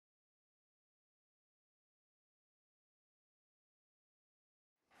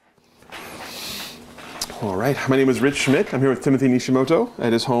All right, my name is Rich Schmidt. I'm here with Timothy Nishimoto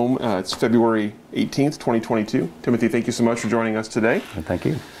at his home. It's February 18th, 2022. Timothy, thank you so much for joining us today. Thank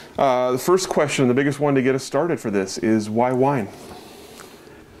you. The first question, the biggest one to get us started for this, is why wine?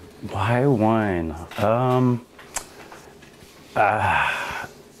 Why wine? Well,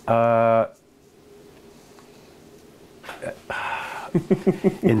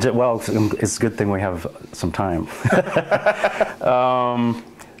 it's a good thing we have some time.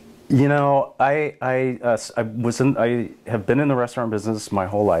 You know, I have been in the restaurant business my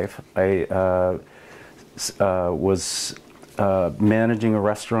whole life. I was managing a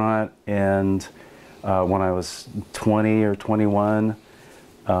restaurant, and when I was 20 or 21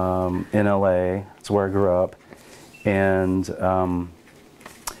 in LA, it's where I grew up, and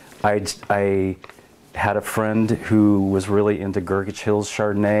I had a friend who was really into Gurgitch Hills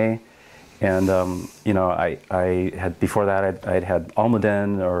Chardonnay. And you know, I had before that I'd had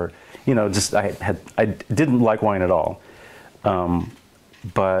Almaden, or you know, just I didn't like wine at all,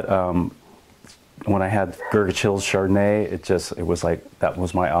 but when I had Gurgitch Hills Chardonnay, it was like that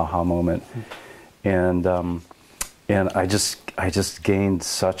was my aha moment, and I just gained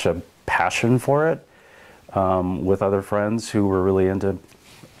such a passion for it with other friends who were really into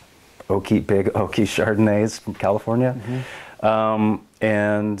big oaky Chardonnays from California.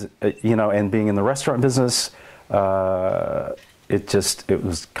 And you know, and being in the restaurant business, it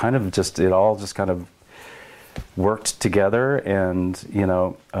all just kind of worked together. And you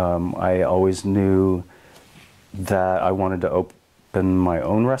know, I always knew that I wanted to open my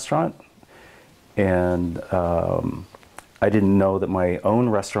own restaurant, and I didn't know that my own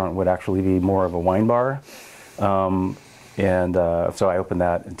restaurant would actually be more of a wine bar. So I opened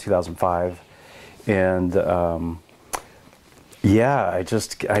that in 2005, and yeah, I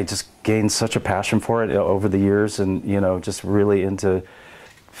just gained such a passion for it over the years, and you know, just really into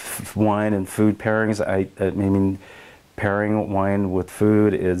wine and food pairings. I mean, pairing wine with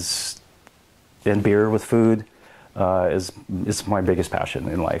food and beer with food is my biggest passion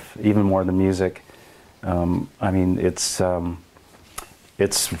in life, even more than music. I mean, it's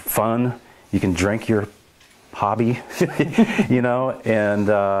fun. You can drink your hobby, you know, and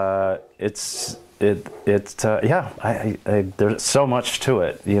there's so much to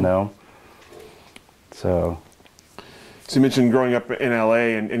it, you know. So you mentioned growing up in LA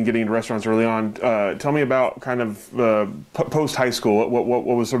and getting into restaurants early on. Tell me about kind of post high school. What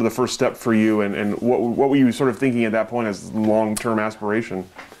was sort of the first step for you, and what were you sort of thinking at that point as long-term aspiration?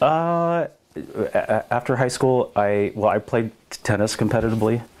 After high school, I played tennis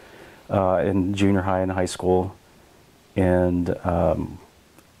competitively in junior high and high school, and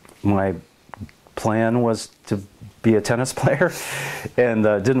my plan was to be a tennis player, and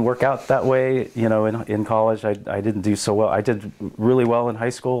didn't work out that way. You know, in college, I didn't do so well. I did really well in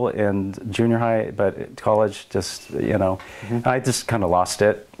high school and junior high, but at college, just, you know, I just kind of lost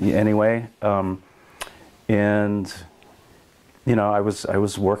it anyway. And you know, I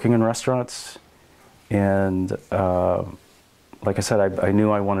was working in restaurants, and like I said, I knew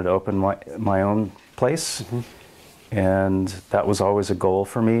I wanted to open my own place. And that was always a goal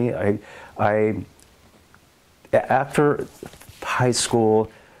for me. After high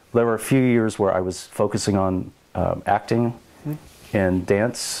school, there were a few years where I was focusing on acting and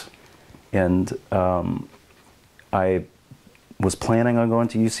dance, and I was planning on going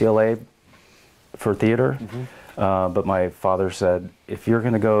to UCLA for theater, but my father said, if you're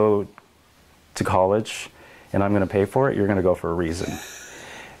going to go to college and I'm going to pay for it, you're going to go for a reason.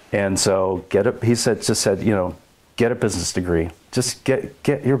 And so he just said, you know, get a business degree. Just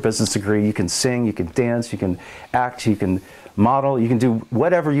get your business degree. You can sing, you can dance, you can act, you can model, you can do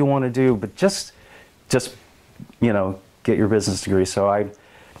whatever you want to do, but just you know, get your business degree. So I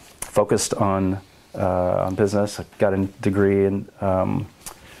focused on business. I got a degree in well,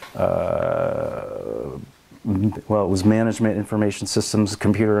 it was management information systems,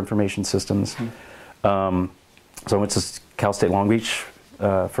 computer information systems. So I went to Cal State Long Beach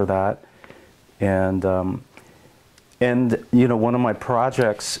for that, and you know, one of my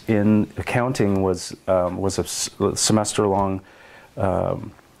projects in accounting was a semester-long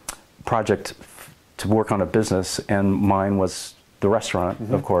project to work on a business, and mine was the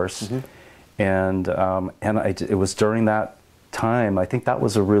restaurant, of course. And it was during that time, I think that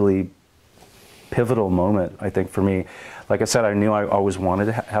was a really pivotal moment, I think, for me. Like I said, I knew I always wanted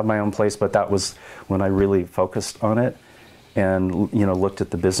to have my own place, but that was when I really focused on it and, you know, looked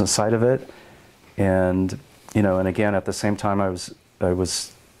at the business side of it. And you know, and again, at the same time, I was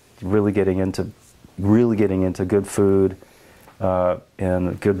really getting into good food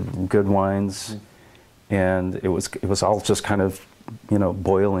and good wines, and it was all just kind of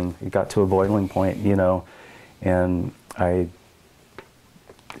boiling. It got to a boiling point, and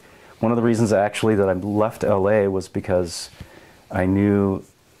one of the reasons actually that I left LA was because I knew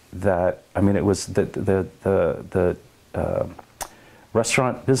that, it was the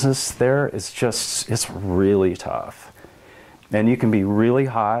restaurant business there it's really tough. And you can be really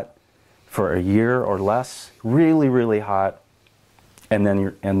hot for a year or less, really, really hot, and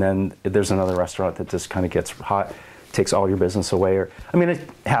then there's another restaurant that just kind of gets hot, takes all your business away. It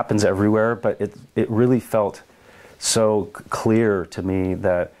happens everywhere, but it really felt so clear to me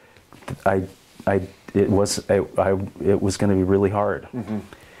that it was going to be really hard. Mm-hmm.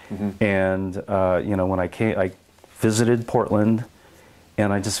 Mm-hmm. And when I visited Portland,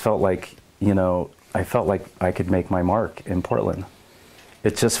 and I just felt like I could make my mark in Portland.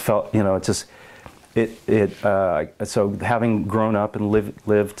 It just felt, so having grown up and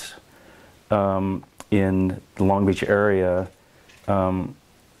lived in the Long Beach area,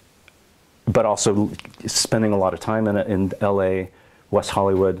 but also spending a lot of time in LA, West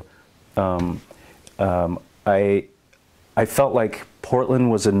Hollywood, I felt like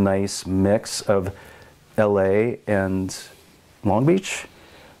Portland was a nice mix of LA and Long Beach.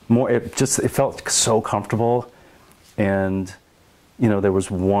 It felt so comfortable, and there was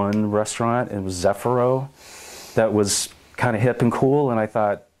one restaurant, it was Zephyro, that was kind of hip and cool, and I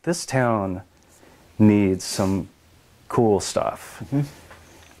thought, this town needs some cool stuff. Mm-hmm.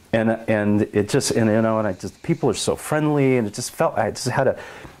 And it just, people are so friendly, and I felt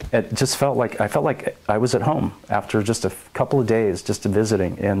like I was at home after just a couple of days just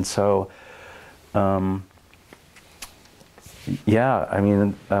visiting. And so, I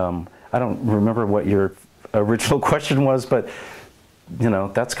don't remember what your original question was, but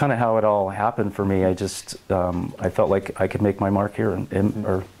that's kind of how it all happened for me. I just, I felt like I could make my mark here in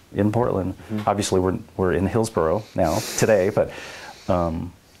Portland. Mm-hmm. Obviously, we're in Hillsborough now today, but.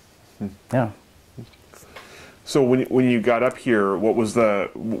 Yeah. So when you got up here,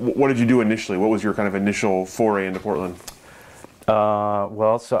 what did you do initially? What was your kind of initial foray into Portland?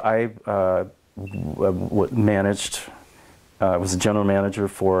 So I managed. I was a general manager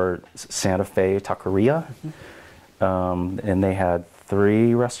for Santa Fe Taqueria, and they had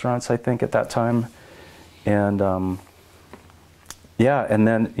 3 restaurants, I think, at that time. And and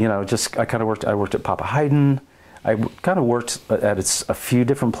then I kind of worked. I worked at Papa Haydn. I kind of worked at a few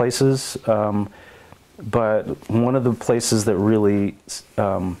different places, but one of the places that really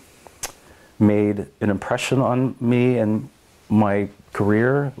made an impression on me and my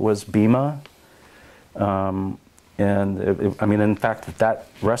career was Bima. In fact, that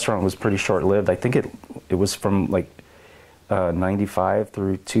restaurant was pretty short-lived. I think it was from like 95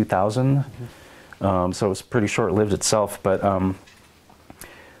 through 2000, so it was pretty short-lived itself. But I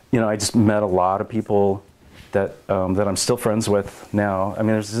just met a lot of people that I'm still friends with now. It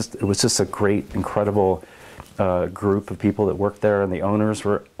was just a great, incredible group of people that worked there, and the owners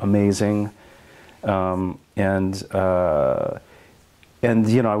were amazing. And I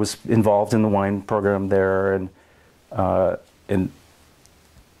was involved in the wine program there, and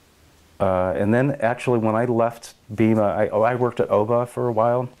then actually when I left Bima, I worked at Oba for a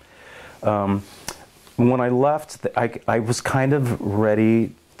while. When I left, I was kind of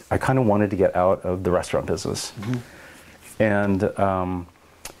ready. I kind of wanted to get out of the restaurant business. Mm-hmm. And,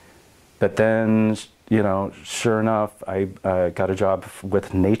 but then, sure enough, I got a job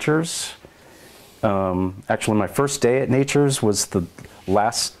with Nature's. Actually, my first day at Nature's was the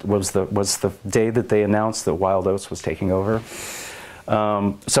day that they announced that Wild Oats was taking over.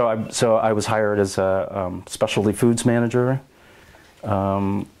 So I was hired as a specialty foods manager,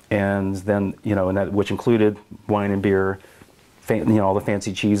 and then which included wine and beer, all the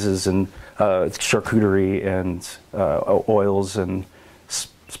fancy cheeses and charcuterie and oils and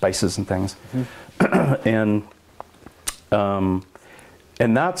spices and things. Mm-hmm.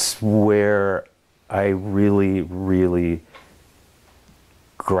 And that's where I really, really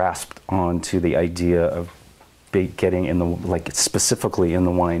grasped onto the idea of getting specifically in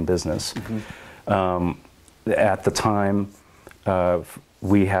the wine business. Mm-hmm. At the time,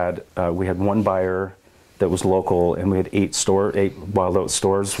 we had one buyer that was local, and we had 8 Wild Oats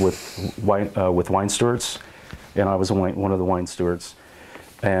stores with wine stewards, and I was one of the wine stewards,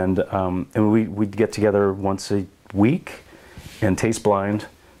 and we'd get together once a week and taste blind.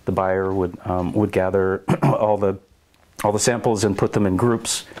 The buyer would gather all the samples and put them in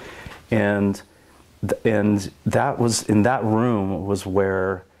groups, and that was in that room was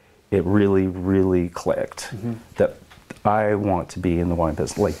where it really, really clicked. Mm-hmm. That I want to be in the wine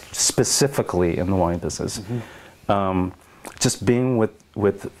business, like specifically in the wine business. Mm-hmm. Just being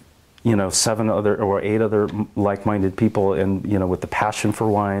with 7 other or 8 other like-minded people, and with the passion for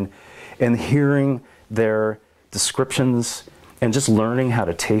wine, and hearing their descriptions and just learning how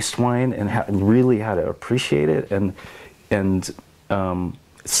to taste wine and really how to appreciate it and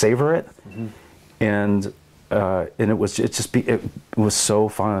savor it. Mm-hmm. And it was so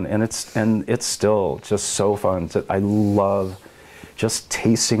fun, and it's still just so fun. I love just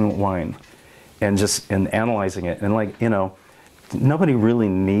tasting wine and analyzing it, and nobody really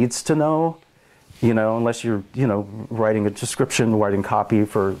needs to know, unless you're writing a description, writing copy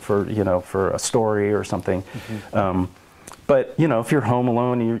for a story or something. Mm-hmm. But if you're home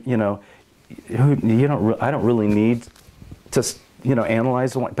alone, I don't really need to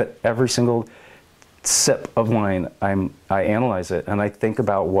analyze the wine, but every single sip of wine, I analyze it, and I think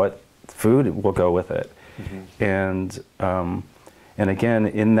about what food will go with it. Mm-hmm. And again,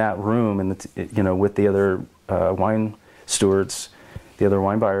 in that room, with the other wine stewards, the other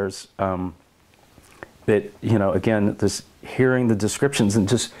wine buyers, again, this hearing the descriptions, and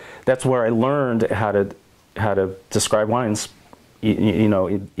just that's where I learned how to describe wines,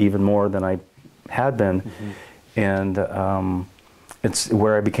 even more than I had been. Mm-hmm. And it's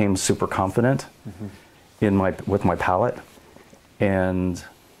where I became super confident. Mm-hmm. with my palate, and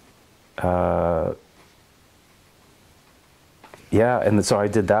and so I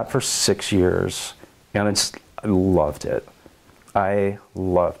did that for 6 years, and I loved it. I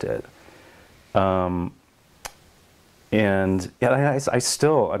loved it. And I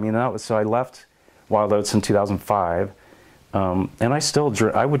still, so I left Wild Oats in 2005, and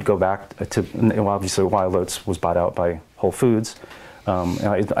I would go back to, obviously Wild Oats was bought out by Whole Foods.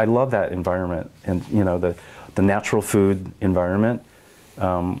 And I love that environment, and the natural food environment,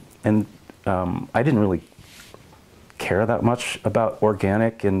 and I didn't really care that much about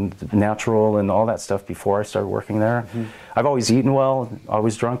organic and natural and all that stuff before I started working there. Mm-hmm. I've always eaten well,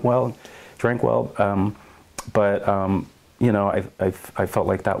 always drank well, but I felt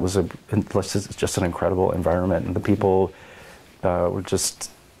like that was just an incredible environment, and the people were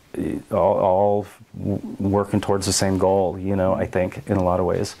just all working towards the same goal, I think, in a lot of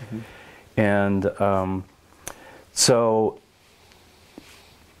ways. Mm-hmm. And so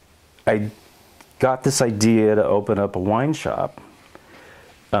I got this idea to open up a wine shop.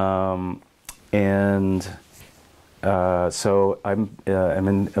 So I'm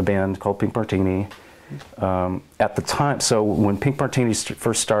in a band called Pink Martini. At the time, so when Pink Martini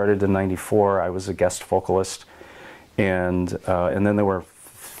first started in '94, I was a guest vocalist, and then there were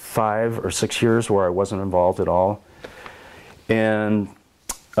 5 or 6 years where I wasn't involved at all. And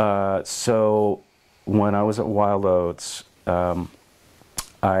so when I was at Wild Oats,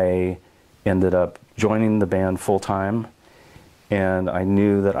 I ended up joining the band full time, and I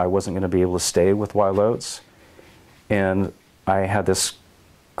knew that I wasn't going to be able to stay with Wild Oats. And I had this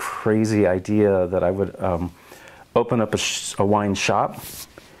crazy idea that I would open up a wine shop,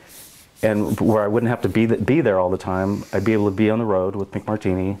 and where I wouldn't have to be there all the time. I'd be able to be on the road with Pink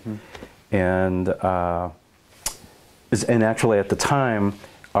Martini. Mm-hmm. And actually at the time,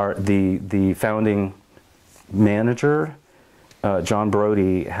 the founding manager, John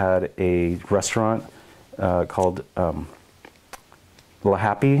Brody, had a restaurant called La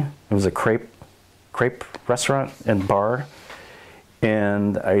Happy. It was a crepe restaurant and bar.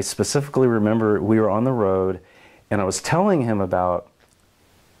 And I specifically remember we were on the road, and I was telling him about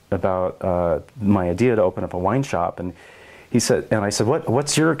my idea to open up a wine shop, and I said,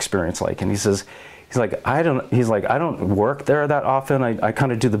 what's your experience like? And he's like, I don't work there that often. I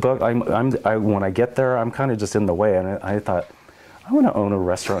kind of do the book. When I get there, I'm kind of just in the way. And I thought, I want to own a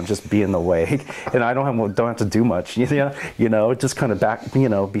restaurant, just be in the way, and I don't have to do much, just kind of back,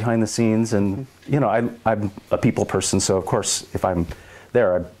 behind the scenes. And I'm a people person, so of course if I'm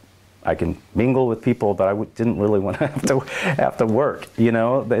there, I can mingle with people, but I didn't really want to have to work,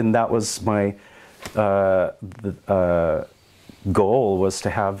 And that was my goal, was to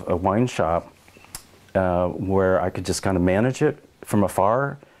have a wine shop where I could just kind of manage it from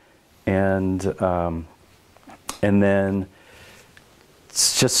afar, and then it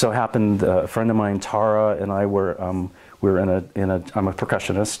just so happened a friend of mine, Tara, and I were I'm a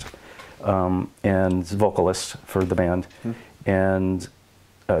percussionist and vocalist for the band, and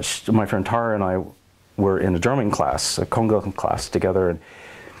my friend Tara and I were in a drumming class, a conga class together, and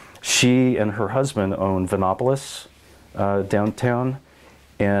she and her husband owned Vinopolis downtown,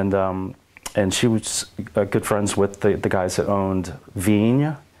 and she was good friends with the guys that owned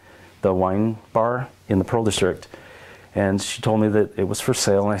Vigne, the wine bar in the Pearl District. And she told me that it was for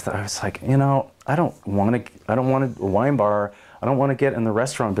sale, and I was like, I don't want a wine bar. I don't want to get in the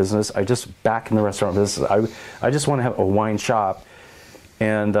restaurant business. I just back in the restaurant business. I just want to have a wine shop.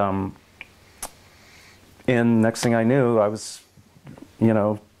 And next thing I knew, I was, you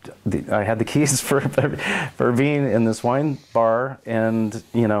know, I had the keys for being in this wine bar, and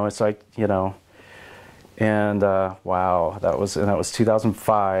you know, it's like, you know, and wow, that was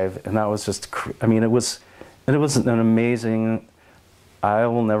 2005, and that was just, I mean, it was an amazing. I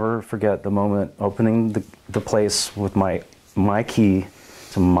will never forget the moment opening the place with my key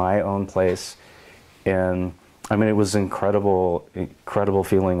to my own place, and I mean, it was incredible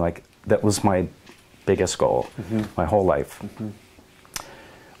feeling. Like, that was my biggest goal, my whole life,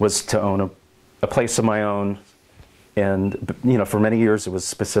 was to own a place of my own. And you know, for many years, it was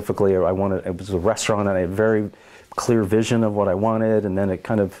specifically, it was a restaurant, and I had a very clear vision of what I wanted, and then it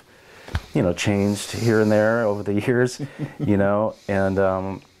kind of, you know, changed here and there over the years, you know, and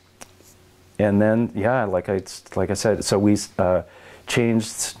then, yeah, like I said, so we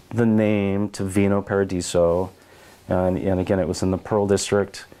changed the name to Vino Paradiso, and again, it was in the Pearl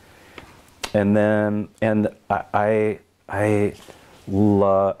District, and then, and I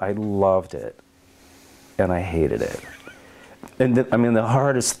loved it, and I hated it. And I mean, the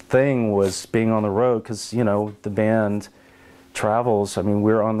hardest thing was being on the road, because, you know, the band travels. I mean,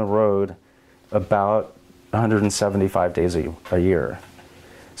 we're on the road about 175 days a year.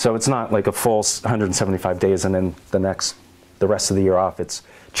 So it's not like a full 175 days and then the rest of the year off. It's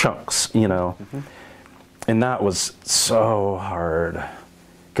chunks, you know. And that was so hard,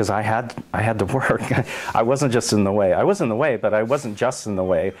 because I had to work. I wasn't just in the way. I was in the way, but I wasn't just in the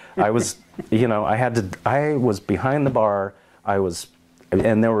way. I was, you know, I was behind the bar.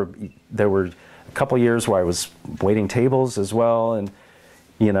 And there were a couple years where I was waiting tables as well, and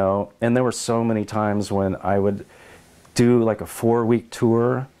you know, and there were so many times when I would do like a 4-week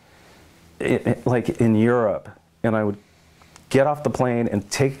tour, like in Europe, and I would get off the plane and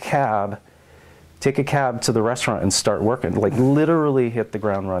take a cab to the restaurant and start working, like literally hit the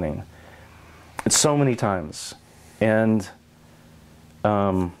ground running. It's so many times, and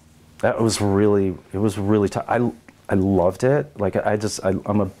that was really, it was really tough. I loved it. Like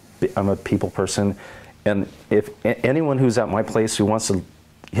I'm a people person, and if anyone who's at my place who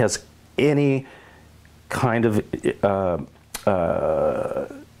has any kind of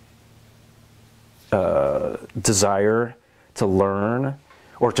desire to learn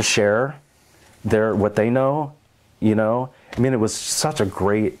or to share what they know, you know, I mean, it was such a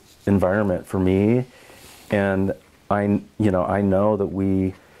great environment for me, and I know that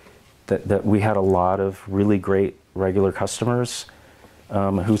we had a lot of really great regular customers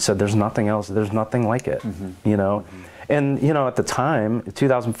who said there's nothing else, there's nothing like it, you know. And you know, at the time,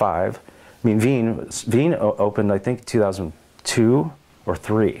 2005, I mean, Veen opened, I think, 2002 or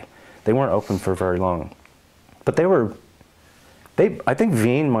 3. They weren't open for very long, but I think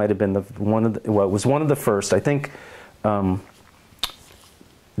Veen might have been it was one of the first. I think Noble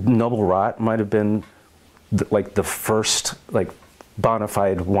Rot might have been like the first like bona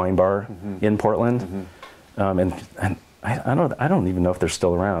fide wine bar in Portland, and I don't even know if they're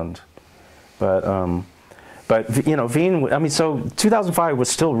still around, but you know, Veen. I mean, so 2005 was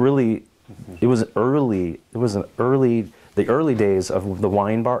still really, it was the early days of the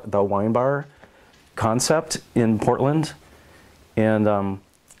wine bar concept in Portland, and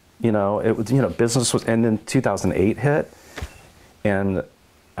you know, it was, you know, business was, and then 2008 hit, and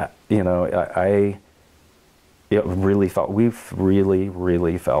you know, we've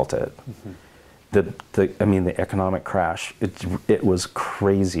really felt it. I mean, the economic crash, it was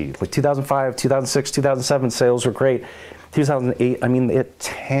crazy. Like 2005, 2006, 2007, sales were great. 2008, I mean, it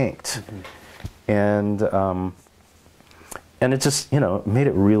tanked. And it just, you know, made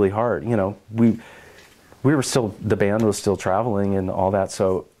it really hard. You know, we were still, the band was still traveling and all that.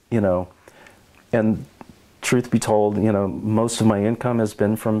 So, you know, and truth be told, you know, most of my income has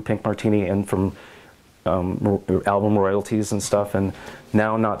been from Pink Martini and from album royalties and stuff, and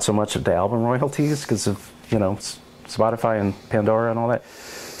now not so much of the album royalties because of, you know, Spotify and Pandora and all that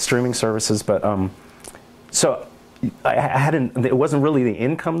streaming services. But so it wasn't really the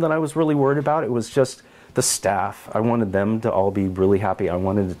income that I was really worried about. It was just the staff. I wanted them to all be really happy. I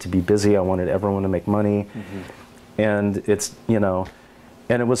wanted it to be busy. I wanted everyone to make money, and it's, you know,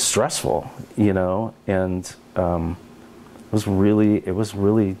 and it was stressful, you know, and it was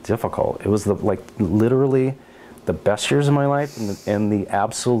really difficult. It was literally the best years of my life and the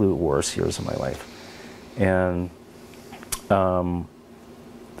absolute worst years of my life. And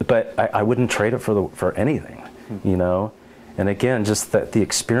but I wouldn't trade it for anything, you know. And again, just the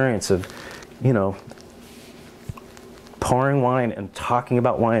experience of, you know, pouring wine and talking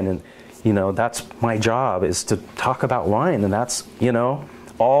about wine, and you know, that's my job, is to talk about wine, and that's, you know,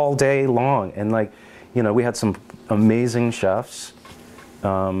 all day long. And like, you know, we had some amazing chefs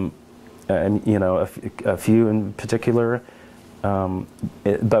and you know, a few in particular.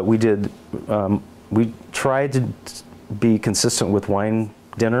 But we did. We tried to be consistent with wine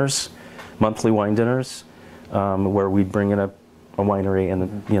dinners, monthly wine dinners, where we'd bring in a winery,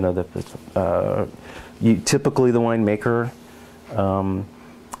 and you know, typically the winemaker,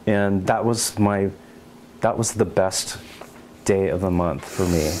 and that was the best day of the month for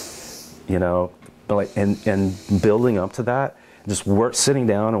me, you know. But like, and building up to that, just sitting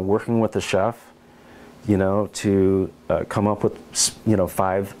down and working with the chef, you know, to come up with, you know,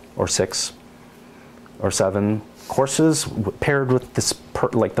 5 or 6 or 7 courses paired with this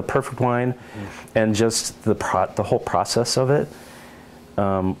like the perfect wine, and just the whole process of it.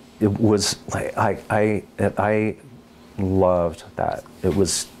 It was like I loved that. It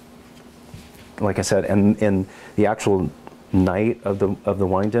was, like I said, and the actual night of the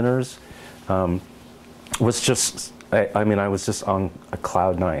wine dinners was just. I mean, I was just on a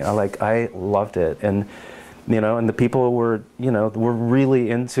cloud nine. I loved it, and you know, and the people were, you know, were really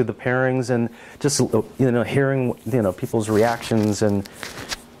into the pairings, and just, you know, hearing, you know, people's reactions, and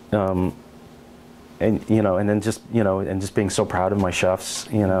you know, and then just, you know, and just being so proud of my chefs,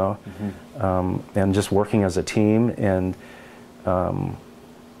 you know, and just working as a team, and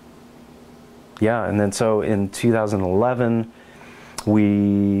yeah, and then so in 2011,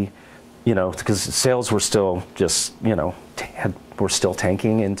 we, you know, because sales were still just, you know, were still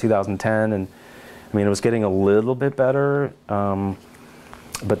tanking in 2010, and I mean, it was getting a little bit better,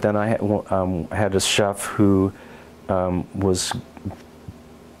 but then I had a chef who was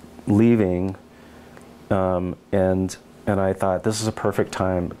leaving, and I thought this is a perfect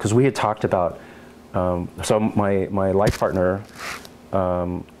time, because we had talked about, so my life partner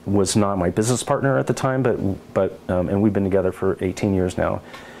was not my business partner at the time, but and we've been together for 18 years now.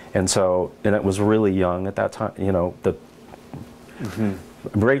 And so, and it was really young at that time, you know, the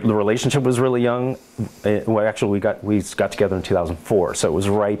relationship was really young. Well, actually, we got together in 2004, so it was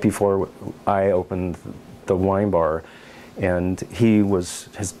right before I opened the wine bar, and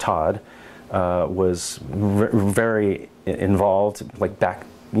Todd was very involved, like back,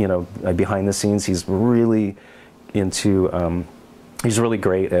 you know, behind the scenes. He's really into, he's really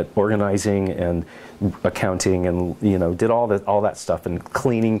great at organizing and accounting, and you know, did all that stuff, and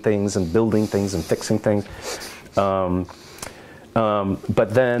cleaning things and building things and fixing things.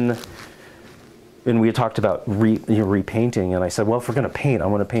 But then, and we had talked about repainting, and I said, well, if we're going to paint, I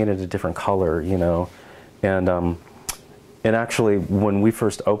want to paint it a different color, you know. And actually, when we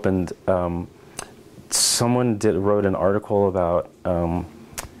first opened, someone wrote an article about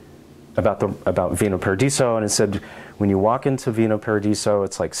Vino Paradiso, and it said, when you walk into Vino Paradiso,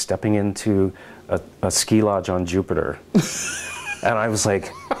 it's like stepping into a ski lodge on Jupiter. And I was like,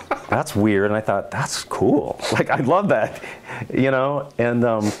 that's weird. And I thought, that's cool. Like, I love that, you know? And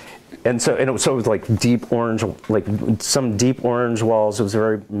so it was like deep orange, like some deep orange walls. It was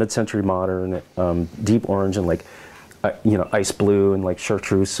very mid-century modern, deep orange, and like, you know, ice blue, and like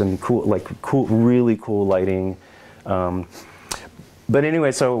chartreuse, and really cool lighting. But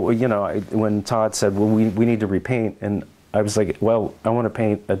anyway, so, you know, when Todd said, well, we need to repaint, and I was like, well, I want to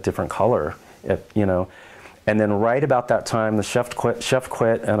paint a different color, you know. And then right about that time, the chef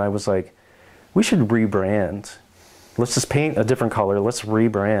quit, and I was like, we should rebrand. Let's just paint a different color. Let's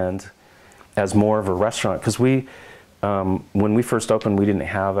rebrand as more of a restaurant. Because when we first opened, we didn't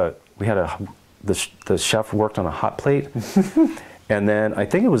have the chef worked on a hot plate. And then I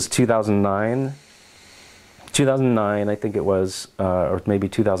think it was 2009, I think it was, or maybe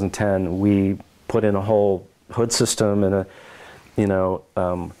 2010, we put in a whole hood system and a, you know,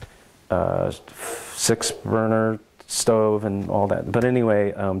 6-burner stove and all that. But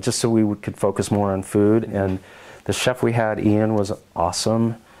anyway, just so we could focus more on food. And the chef we had, Ian, was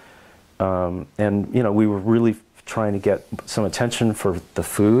awesome. And, you know, we were really trying to get some attention for the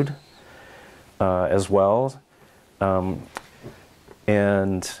food as well.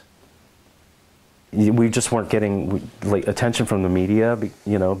 And we just weren't getting like attention from the media,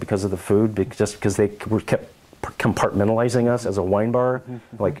 you know, because of the food, just because they kept compartmentalizing us as a wine bar,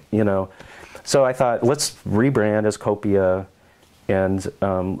 like, you know. So I thought, let's rebrand as Copia, and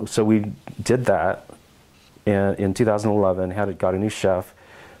so we did that. And in 2011, got a new chef,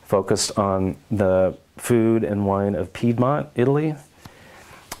 focused on the food and wine of Piedmont, Italy.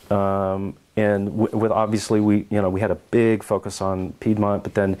 And with obviously we had a big focus on Piedmont,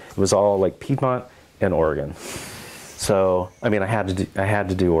 but then it was all like Piedmont and Oregon. So I mean, I had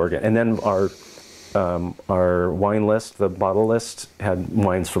to do Oregon, and then our wine list, the bottle list, had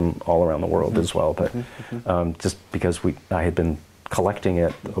wines from all around the world as well. But just because I had been collecting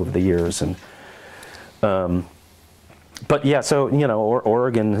it over the years, and But yeah, so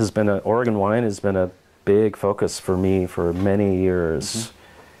Oregon wine has been a big focus for me for many years,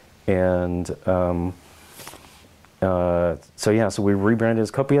 and so we rebranded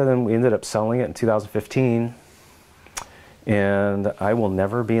as Copia. Then we ended up selling it in 2015, and I will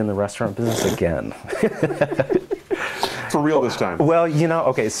never be in the restaurant business again. For real this time. Well,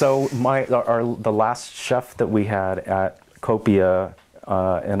 okay. So the last chef that we had at Copia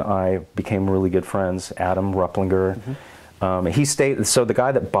and I became really good friends. Adam Rupplinger. He stayed. So the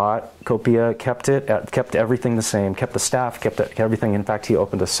guy that bought Copia kept everything the same. Kept the staff. Kept everything. In fact, he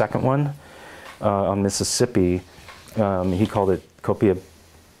opened a second one on Mississippi. He called it Copia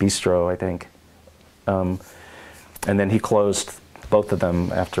Bistro, I think. And then he closed both of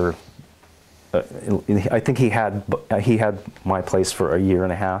them after. I think he had my place for a year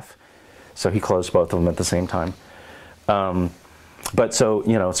and a half, so he closed both of them at the same time. But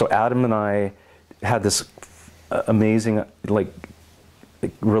so Adam and I had this amazing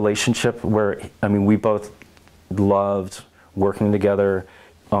relationship where we both loved working together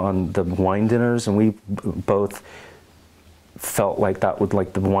on the wine dinners, and we both felt like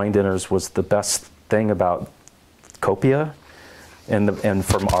the wine dinners was the best thing about Copia. And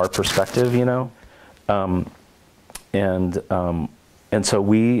from our perspective, and so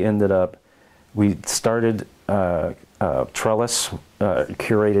we started Trellis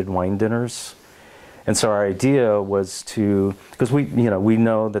curated wine dinners, and so our idea was because we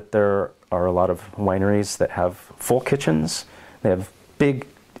know that there are a lot of wineries that have full kitchens, they have big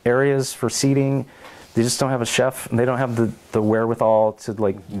areas for seating, they just don't have a chef, and they don't have the wherewithal to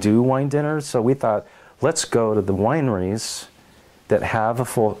do wine dinners. So we thought, let's go to the wineries that have a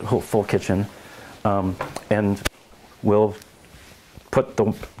full kitchen, and we'll put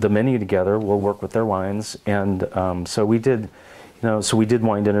the menu together. We'll work with their wines, and so we did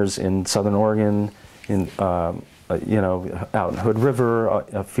wine dinners in Southern Oregon, out in Hood River,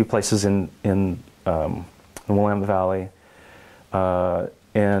 a few places in Willamette Valley,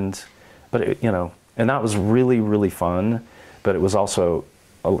 and that was really, really fun, but it was also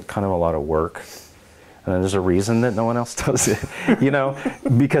kind of a lot of work. And there's a reason that no one else does it,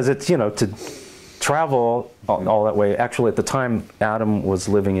 because it's, to travel all that way. Actually, at the time, Adam was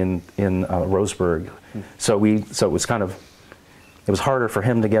living in Roseburg. So it was it was harder for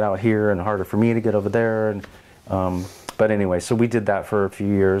him to get out here and harder for me to get over there. And, but anyway, so we did that for a few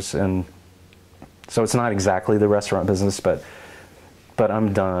years. And so it's not exactly the restaurant business, but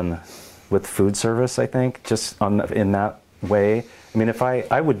I'm done with food service, I think, just in that way. If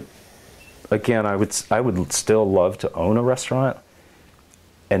I would... Again, I would still love to own a restaurant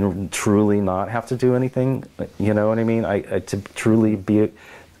and truly not have to do anything. You know what I mean? To truly be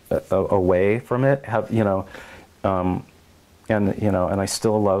away from it. And I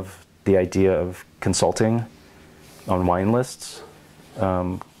still love the idea of consulting on wine lists,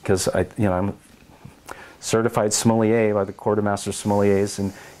 because I'm a certified sommelier by the Court of Master Sommeliers,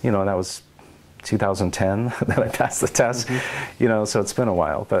 and that was 2010 that I passed the test, so it's been a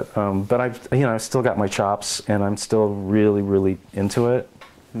while, but I've still got my chops, and I'm still really, really into it.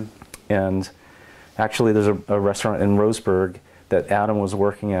 And actually, there's a restaurant in Roseburg that Adam was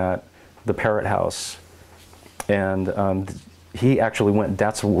working at, the Parrot House, and he actually went.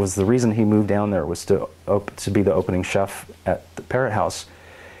 That was the reason he moved down there, was to be the opening chef at the Parrot House,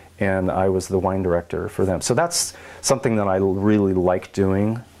 and I was the wine director for them. So that's something that I really like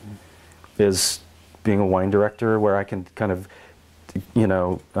doing, is being a wine director, where I can kind of,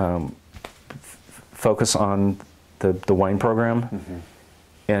 focus on the wine program,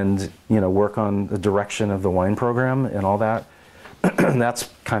 and work on the direction of the wine program and all that. And that's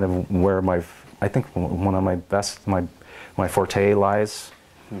kind of where I think one of my best, my forte lies,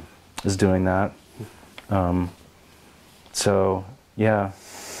 is doing that. So yeah,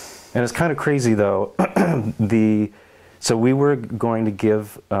 and it's kind of crazy though. So we were going to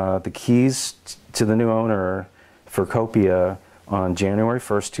give the keys to the new owner for Copia on January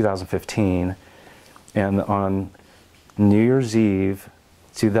 1st, 2015. And on New Year's Eve,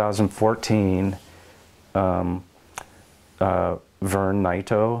 2014, Vern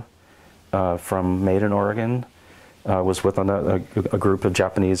Naito from Maiden, Oregon, was with a group of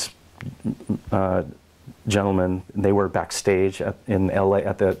Japanese gentlemen. They were backstage in LA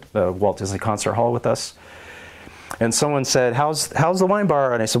at the Walt Disney Concert Hall with us. And someone said, "How's the wine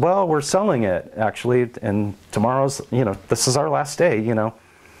bar?" And I said, "Well, we're selling it actually, and tomorrow's, this is our last day,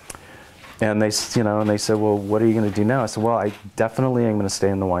 And they said, "Well, what are you going to do now?" I said, "Well, I definitely am going to stay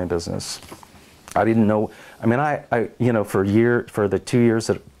in the wine business." I didn't know. I mean, for the 2 years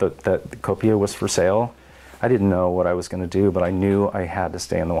that Copia was for sale, I didn't know what I was going to do, but I knew I had to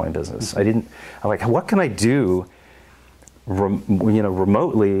stay in the wine business. I'm like, what can I do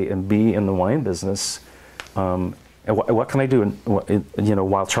remotely and be in the wine business. And what can I do,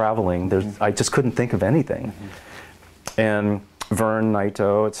 while traveling? I just couldn't think of anything. And Vern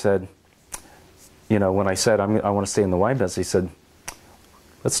Naito had said, when I said I want to stay in the wine business, he said,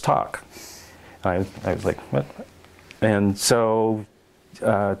 let's talk. I was like, what? And so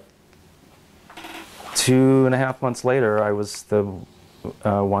 2.5 months later, I was the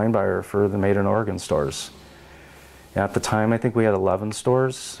wine buyer for the Made in Oregon stores. At the time, I think we had 11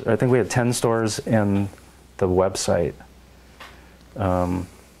 stores. I think we had 10 stores and the website.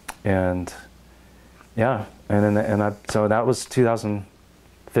 And yeah, so that was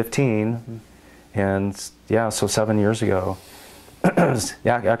 2015, and yeah, so 7 years ago.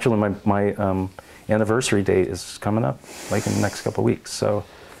 Yeah, actually, my anniversary date is coming up, like in the next couple of weeks. So,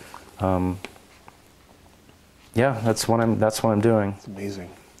 yeah, that's what I'm doing. It's amazing.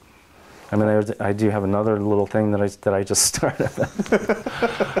 I mean, I do have another little thing that I just started.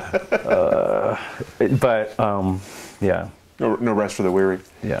 But yeah. No rest for the weary.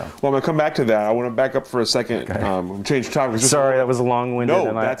 Yeah. Well, I'm gonna come back to that. I want to back up for a second. Okay. Change topics. Sorry, that was a long-winded.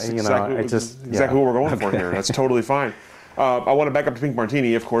 No, that's exactly what we're going for here. That's totally fine. I want to back up to Pink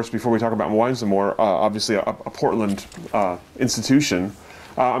Martini, of course, before we talk about wine some more. Obviously, a Portland institution.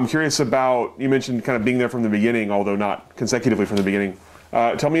 I'm curious about, you mentioned kind of being there from the beginning, although not consecutively from the beginning.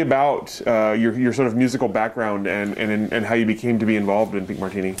 Tell me about your sort of musical background and how you came to be involved in Pink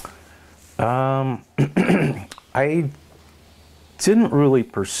Martini. I didn't really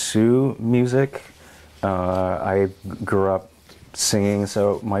pursue music. I grew up singing,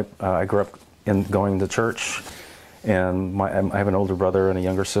 so I grew up going to church, and I have an older brother and a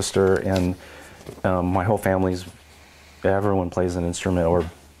younger sister, and my whole family's, everyone plays an instrument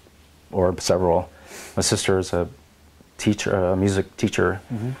or several. My sister is a teacher, a music teacher,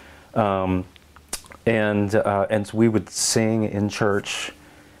 and we would sing in church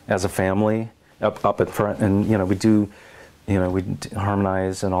as a family up at front, and we'd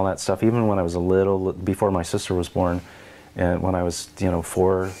harmonize and all that stuff. Even when I was before my sister was born, and when I was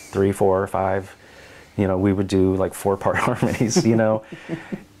 3, 4, 5, we would do like 4-part harmonies,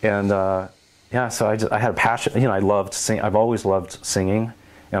 and yeah. So I had a passion. I loved sing. I've always loved singing,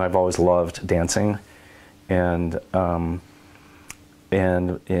 and I've always loved dancing, and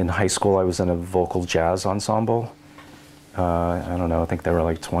in high school I was in a vocal jazz ensemble. I don't know. I think there were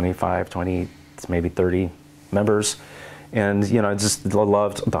like 25, 20, maybe 30 members. And I just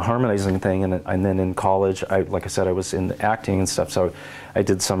loved the harmonizing thing, and then in college, like I said, I was in acting and stuff. So I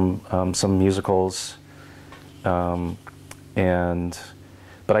did some musicals, but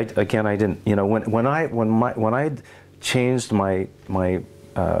I didn't. When I changed my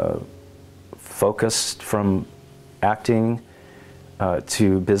focus from acting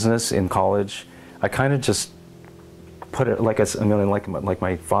to business in college, I kind of just put it like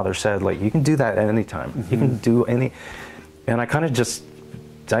my father said, like, you can do that at any time. You can do any. And I kind of I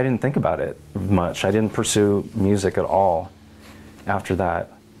didn't think about it much. I didn't pursue music at all after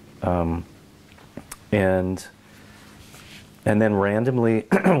that. And then randomly,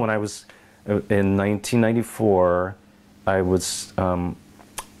 when I was in 1994, I was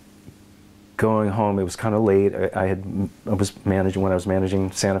going home. It was kind of late. I was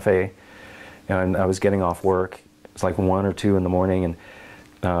managing Santa Fe, and I was getting off work. It was like 1 or 2 in the morning, and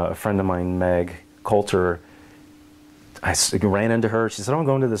a friend of mine, Meg Coulter, I ran into her. She said, I'm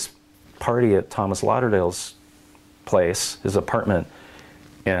going to this party at Thomas Lauderdale's place, his apartment,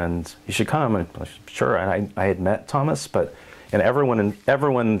 and you should come. And I was, sure. And I had met Thomas, and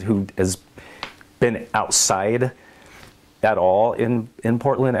everyone who has been outside at all in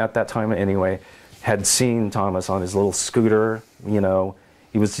Portland at that time anyway, had seen Thomas on his little scooter. He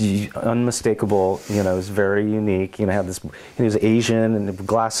was unmistakable. He was very unique. He was Asian and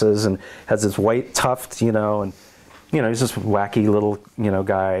glasses and has this white tuft. And he's this wacky little,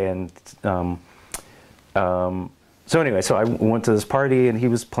 guy. And so anyway, so I went to this party, and he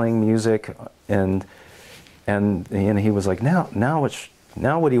was playing music, and he was like, now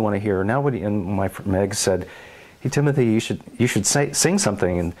what do you want to hear? And my friend Meg said, hey, Timothy, you should sing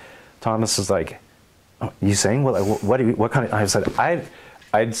something. And Thomas was like, oh, you sing? What kind of? I said,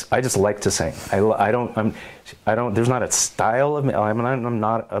 I just like to sing. I don't. There's not a style of me. I'm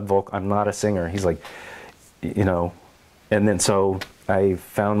not a singer. He's like, and then so I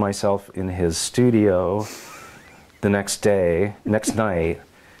found myself in his studio the next night,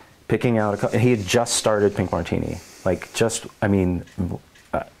 picking out he had just started Pink Martini, in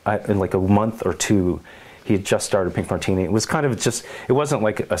like a month or 2, he had just started Pink Martini. It was kind of it wasn't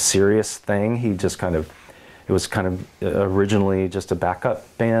like a serious thing. It was kind of originally just a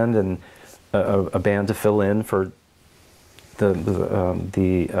backup band and a band to fill in for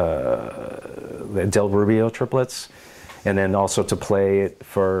the Del Rubio triplets, and then also to play it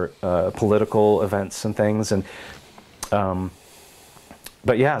for political events and things. And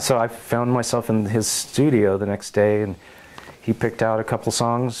but yeah, so I found myself in his studio the next day, and he picked out a couple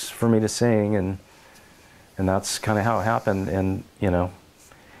songs for me to sing, and that's kind of how it happened. And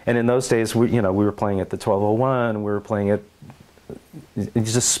and in those days, we were playing at the 1201, we were playing at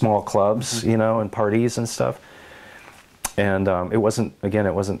just small clubs, and parties and stuff. And it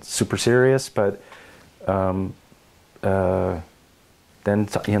wasn't super serious, but then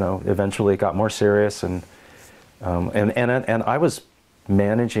eventually it got more serious, and I was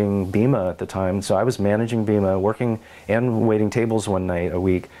managing Bima at the time, so I was managing Bima, working and waiting tables one night a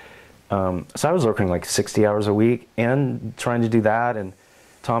week. So I was working like 60 hours a week and trying to do that, and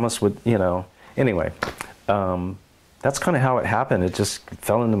Thomas would, anyway, that's kind of how it happened. It just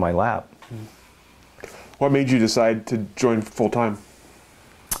fell into my lap. What made you decide to join full time?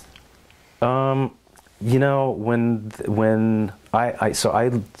 When I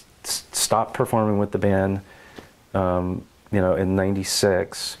stopped performing with the band, in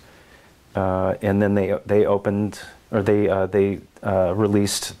 '96, and then they opened, or they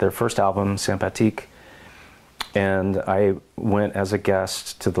released their first album, Sympathique, and I went as a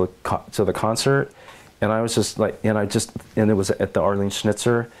guest to the concert, and I was just like, and it was at the Arlene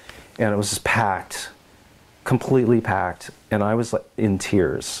Schnitzer, and it was just packed, completely packed, and I was like in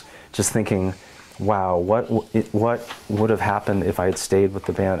tears, just thinking, wow, what would have happened if I had stayed with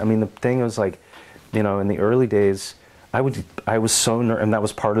the band? I mean, the thing was like, in the early days, I was so nervous, and that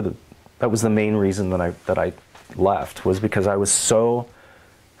was the main reason that I left, was because I was so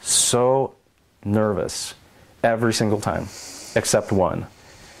nervous every single time, except one.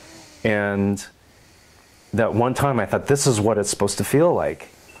 And that one time I thought, this is what it's supposed to feel like.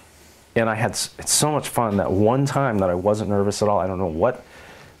 And it's so much fun that one time that I wasn't nervous at all. I don't know what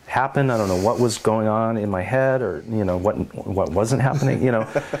happened. I don't know what was going on in my head, or what wasn't happening.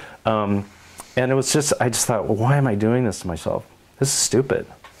 And it was just, I just thought, well, why am I doing this to myself? This is stupid.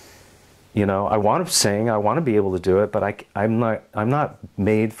 I want to sing, I want to be able to do it, but I'm not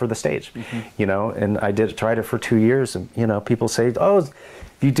made for the stage. And I tried it for 2 years, and people say, oh, if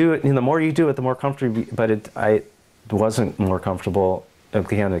you do it, the more you do it, the more comfortable. But I wasn't more comfortable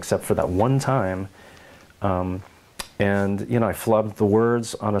again, except for that one time. And I flubbed the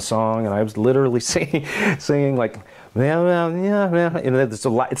words on a song, and I was literally singing like, and it's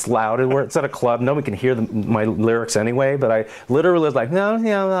loud. It's at a club. Nobody can hear my lyrics anyway. But I literally was like, and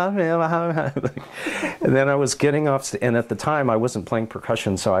then I was getting off. And at the time, I wasn't playing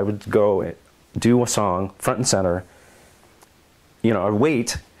percussion, so I would go do a song front and center. I'd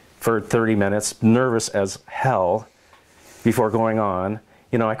wait for 30 minutes, nervous as hell, before going on.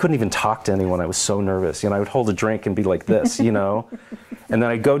 I couldn't even talk to anyone. I was so nervous. I would hold a drink and be like this, and then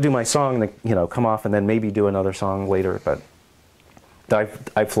I'd go do my song, and come off, and then maybe do another song later. But I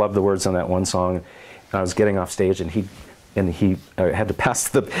flubbed the words on that one song, and I was getting off stage, and he had to pass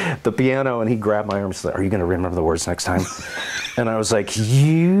the piano, and he grabbed my arm and said, "Are you going to remember the words next time?" And I was like,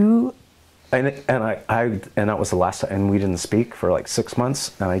 "You," and that was the last time, and we didn't speak for like 6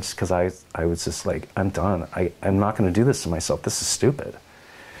 months, and because I was just like, I'm done. I'm not going to do this to myself. This is stupid.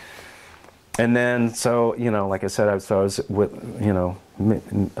 And then, so, like I said, I was with,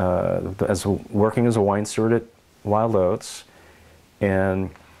 working as a wine steward at Wild Oats, and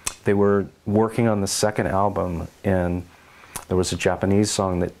they were working on the second album, and there was a Japanese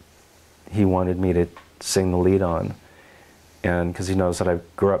song that he wanted me to sing the lead on, and because he knows that I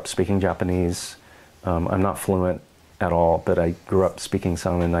grew up speaking Japanese. I'm not fluent at all, but I grew up speaking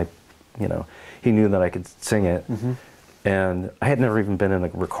some, and he knew that I could sing it. Mm-hmm. And I had never even been in a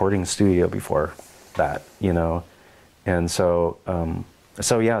recording studio before that, and so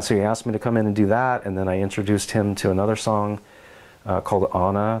he asked me to come in and do that, and then I introduced him to another song called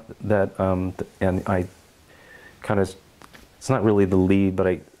Anna, that, and I kind of, it's not really the lead, but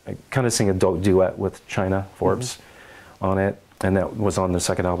I kind of sing a duet with China Forbes on it, and that was on the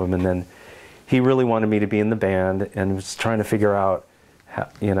second album. And then he really wanted me to be in the band, and was trying to figure out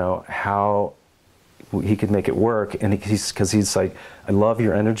how he could make it work, and he's like, I love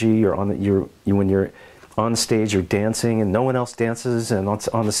your energy. When you're on stage, you're dancing, and no one else dances, and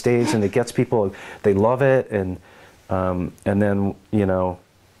on the stage, and it gets people. They love it, and then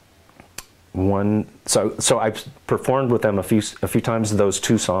so I performed with them a few times those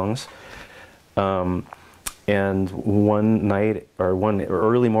two songs, and one night or one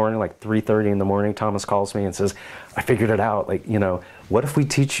early morning, like 3:30 in the morning, Thomas calls me and says, I figured it out. Like, what if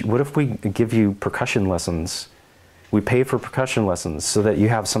we give you percussion lessons, we pay for percussion lessons so that you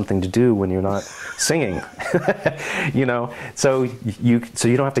have something to do when you're not singing. You know, so you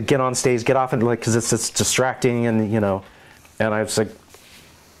don't have to get on stage, get off, and like, because it's distracting, and you know. And I was like,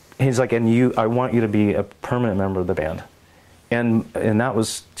 he's like, and I want you to be a permanent member of the band, and that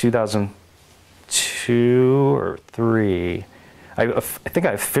was 2002 or 3. I think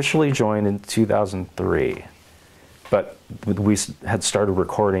I officially joined in 2003, but we had started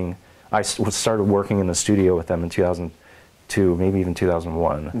recording. I started working in the studio with them in 2002, maybe even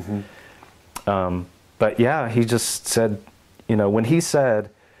 2001. But yeah, he just said, you know, when he said,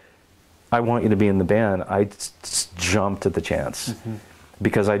 I want you to be in the band, I just jumped at the chance,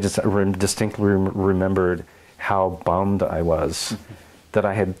 because I just distinctly remembered how bummed I was that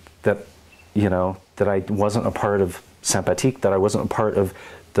I wasn't a part of Sympathique, that I wasn't a part of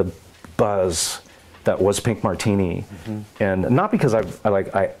the buzz that was Pink Martini, and not because I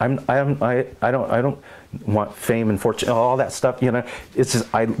don't want fame and fortune, all that stuff. You know, it's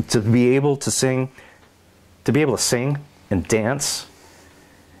just to be able to sing and dance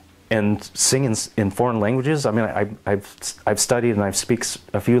and sing in foreign languages. I mean, I've studied and I speak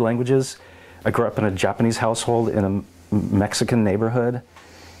a few languages. I grew up in a Japanese household in a Mexican neighborhood,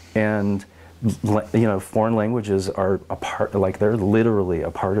 and you know, foreign languages are a part, like they're literally a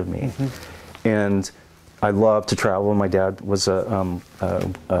part of me. And I love to travel. My dad was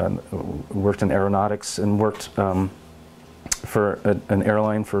worked in aeronautics and worked for an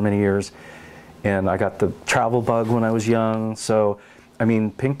airline for many years. And I got the travel bug when I was young. So, I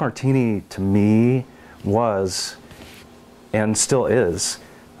mean, Pink Martini to me was, and still is,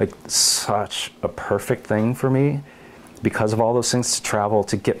 like such a perfect thing for me, because of all those things, to travel,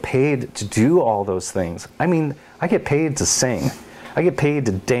 to get paid to do all those things. I mean, I get paid to sing. I get paid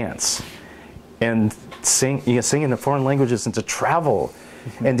to dance and sing in foreign languages, and to travel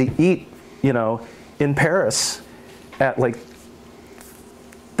and to eat, you know, in Paris at like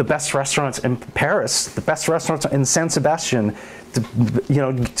the best restaurants in Paris, the best restaurants in San Sebastian, to, you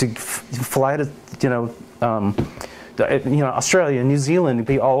know, to fly to, you know, Australia, New Zealand,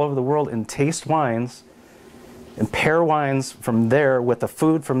 be all over the world and taste wines and pair wines from there with the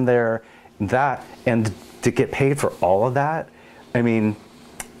food from there, and to get paid for all of that. I mean,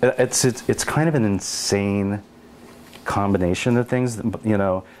 it's kind of an insane combination of things. You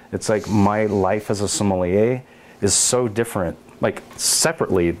know, it's like my life as a sommelier is so different. Like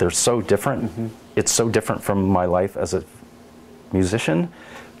separately, they're so different. It's so different from my life as a musician,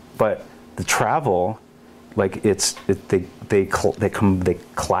 but the travel, like they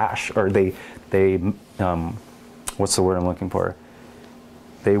clash, or they what's the word I'm looking for?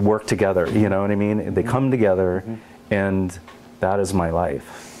 They work together, you know what I mean? They come together, and that is my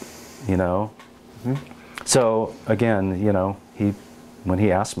life, you know? So again, you know, when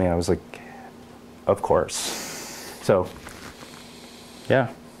he asked me, I was like, of course. So, yeah.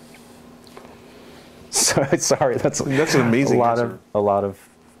 So, sorry, that's an amazing answer.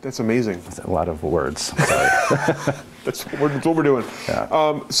 That's amazing. A lot of words. Sorry. That's what we're doing.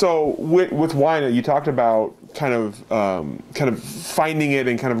 Yeah. So with wine, you talked about kind of finding it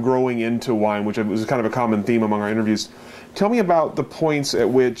and kind of growing into wine, which was kind of a common theme among our interviews. Tell me about the points at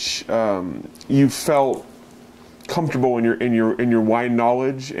which you felt comfortable in your wine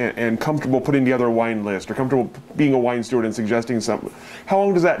knowledge, and comfortable putting together a wine list, or comfortable being a wine steward and suggesting something. How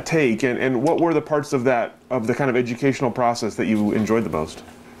long does that take, and what were the parts of the kind of educational process that you enjoyed the most?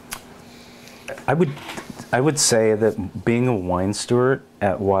 I would say that being a wine steward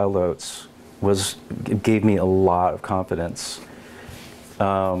at Wild Oats gave me a lot of confidence.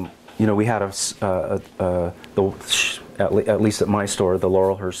 You know, we had at least at my store, the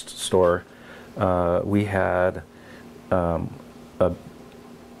Laurelhurst store, we had the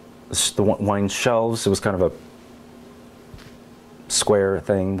wine shelves. It was kind of a square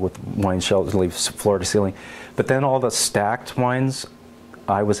thing with wine shelves, floor to ceiling. But then all the stacked wines,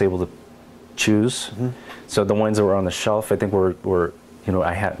 I was able to choose. So the wines that were on the shelf, I think were you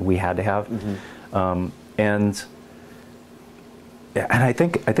know, we had to have. And I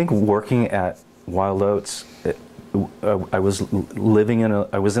think working at Wild Oats, I was living in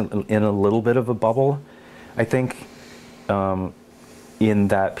a little bit of a bubble. I think in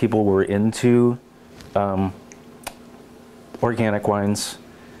that people were into organic wines.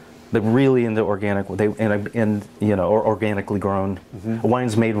 They're really into organic. And you know, or organically grown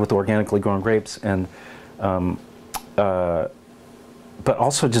wines made with organically grown grapes, and but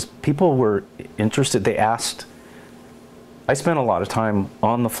also just people were interested. They asked. I spent a lot of time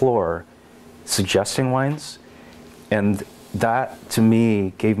on the floor suggesting wines, and that to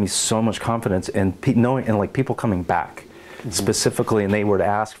me gave me so much confidence, and knowing, and like people coming back. specifically, and they would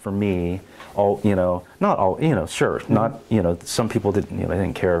ask for me. All, not all, sure, not, some people didn't, they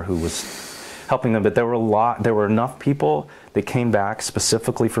didn't care who was helping them, but there were enough people that came back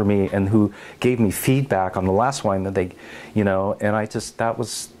specifically for me and who gave me feedback on the last wine that they, and I just, that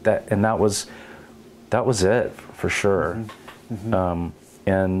was it for sure. And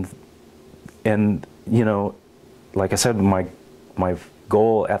like I said, my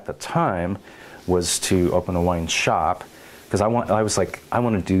goal at the time was to open a wine shop, because I want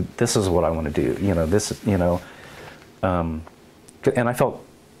to do, this is what I want to do, and I felt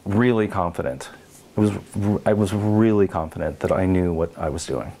really confident. I was really confident that I knew what I was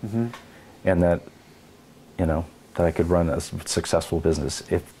doing, and that, that I could run a successful business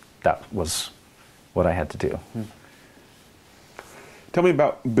if that was what I had to do. Tell me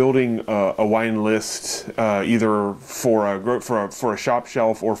about building a wine list, either for a shop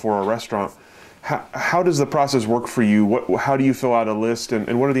shelf or for a restaurant. How does the process work for you? How do you fill out a list,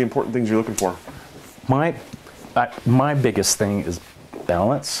 and what are the important things you're looking for? My biggest thing is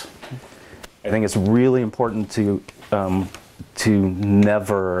balance. I think it's really important to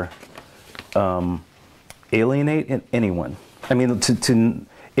never alienate anyone. I mean, to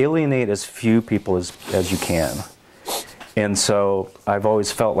alienate as few people as you can. And so I've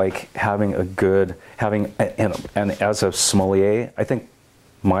always felt like and as a sommelier, I think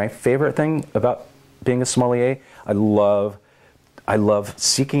my favorite thing about being a sommelier, I love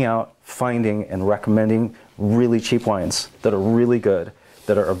seeking out, finding, and recommending really cheap wines that are really good,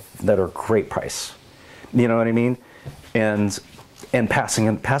 that are great price. You know what I mean? And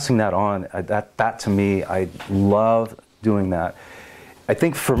passing that on. That to me, I love doing that. I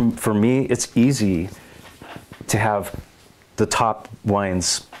think for me, it's easy to have the top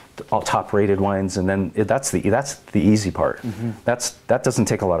wines, all top rated wines, and then that's the easy part. That doesn't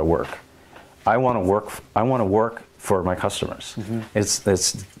take a lot of work. I want to work for my customers. It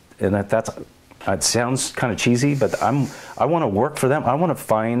sounds kind of cheesy, but I want to work for them. I want to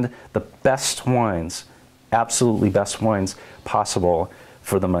find the best wines, absolutely best wines possible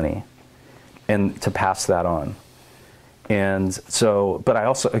for the money, and to pass that on. And so, but I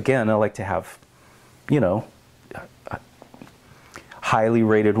also, again, I like to have, highly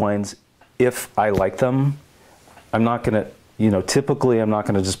rated wines if I like them. I'm not going to, typically I'm not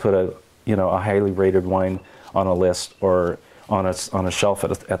going to just put a highly rated wine on a list or on a shelf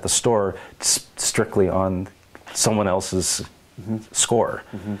at the store strictly on someone else's score.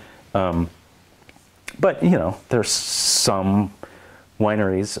 But there's some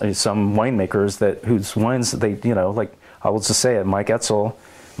wineries, some winemakers whose wines like I will just say it, Michael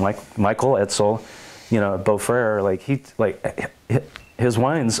Etzel, Beaufrere, his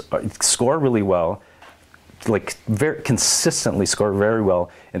wines score really well, like very consistently score very well,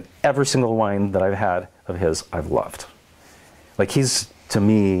 and every single wine that I've had of his I've loved. Like to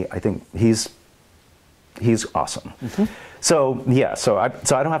me, I think he's awesome. So yeah, so I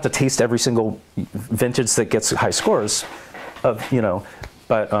don't have to taste every single vintage that gets high scores, but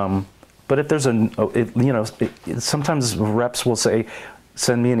if there's sometimes reps will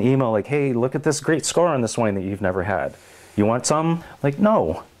send me an email like, hey, look at this great score on this wine that you've never had. You want some? Like,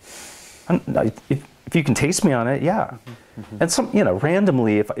 no. If you can taste me on it, yeah. And some,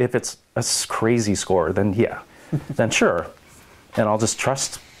 randomly, if it's a crazy score, then yeah, then sure. And I'll just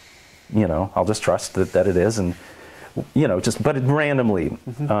trust, that it is, and but randomly.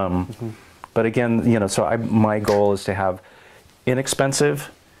 But again, so my goal is to have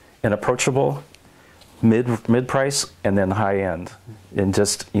inexpensive and approachable, mid price, and then high end, and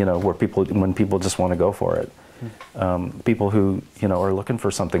just when people just want to go for it. People who are looking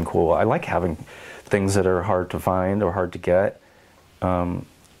for something cool. I like having things that are hard to find or hard to get, and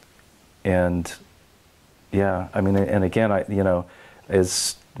yeah, I mean, and again,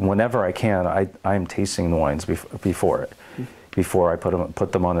 is whenever I can, I'm tasting the wines before I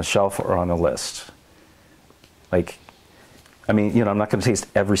put them on a shelf or on a list. Like, I mean, I'm not going to taste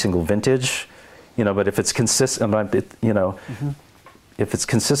every single vintage, but if it's consistent, if it's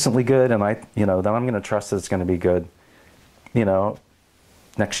consistently good, and then I'm going to trust that it's going to be good,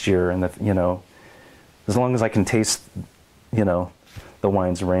 next year, and as long as I can taste, the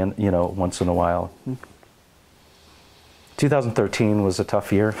wines once in a while. 2013 was a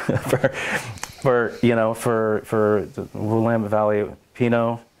tough year for the Willamette Valley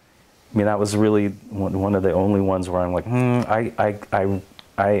Pinot. I mean, that was really one of the only ones where I'm like,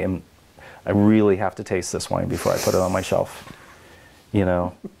 I really have to taste this wine before I put it on my shelf.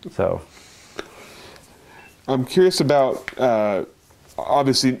 So. I'm curious about,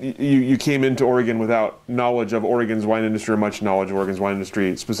 obviously, you came into Oregon without knowledge of Oregon's wine industry, or much knowledge of Oregon's wine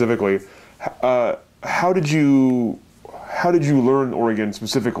industry specifically. How how did you learn Oregon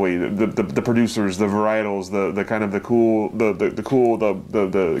specifically? The producers, the varietals, the kind of the cool,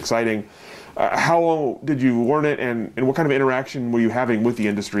 the exciting. How long did you learn it, and what kind of interaction were you having with the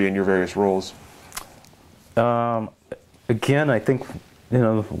industry in your various roles? Again, I think,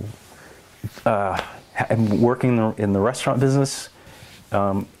 I'm working in the restaurant business,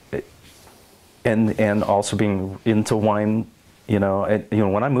 and also being into wine.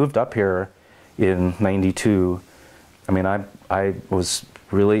 When I moved up here in '92, I mean, I was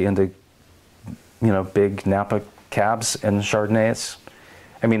really into, big Napa cabs and Chardonnays.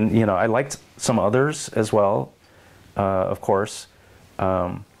 I mean, I liked some others as well, of course.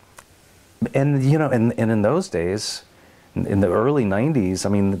 And in those days, in the early '90s, I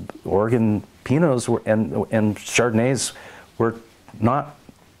mean, Oregon Pinots and Chardonnays were not.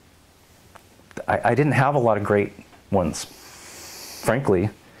 I didn't have a lot of great ones, frankly,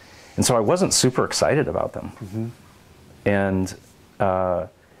 and so I wasn't super excited about them. Mm-hmm. And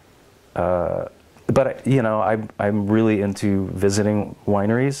but I'm really into visiting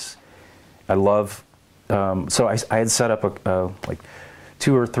wineries. I love. So I had set up like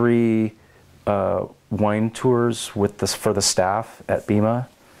 2 or 3 wine tours for the staff at BEMA,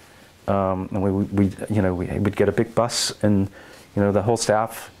 and we'd get a big bus, and the whole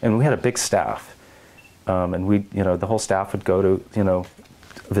staff, and we had a big staff, and the whole staff would go to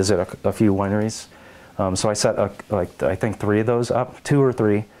visit a few wineries. So I set I think 3 of those up, 2 or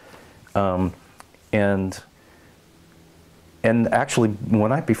 3, and actually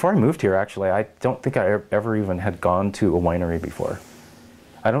before I moved here, actually I don't think I ever even had gone to a winery before.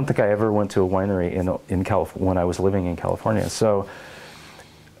 I don't think I ever went to a winery in California when I was living in California. So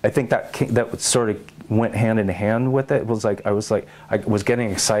I think that sort of went hand in hand with it. It was like I was getting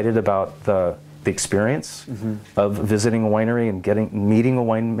excited about the experience mm-hmm. of visiting a winery and meeting a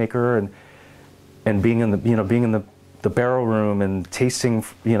winemaker and being in the barrel room and tasting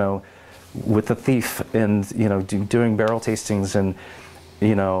with the thief and doing barrel tastings, and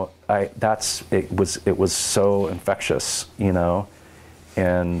it was so infectious,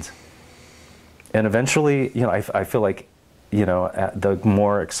 and eventually I feel like the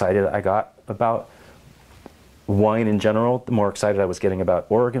more excited I got about wine in general, the more excited I was getting about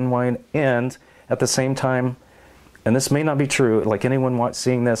Oregon wine. And at the same time, and this may not be true, like anyone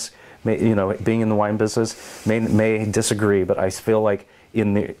seeing this, being in the wine business may disagree, but I feel like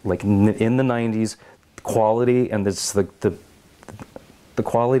in the 90s, quality and the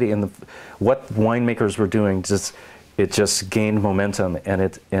quality and what winemakers were doing just gained momentum,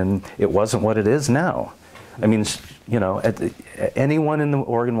 and it wasn't what it is now. I mean, anyone in the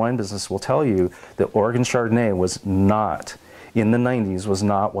Oregon wine business will tell you that Oregon Chardonnay was not, in the 90s, was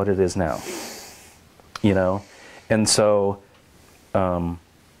not what it is now. And so,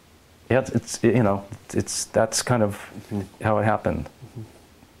 that's kind of how it happened.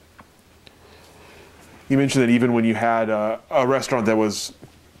 You mentioned that even when you had a restaurant that was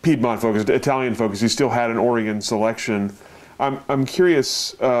Piedmont focused, Italian focused, you still had an Oregon selection. I'm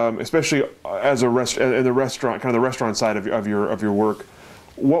curious, especially as in the restaurant, kind of the restaurant side of your work.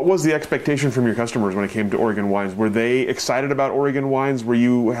 What was the expectation from your customers when it came to Oregon wines? Were they excited about Oregon wines? Were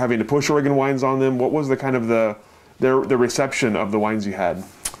you having to push Oregon wines on them? What was the kind of the reception of the wines you had?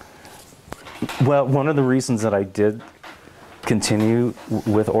 Well, one of the reasons that I did continue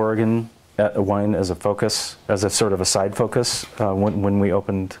with Oregon wine as a focus, as a sort of a side focus, when we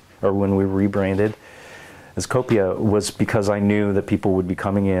opened or when we rebranded as Copia, was because I knew that people would be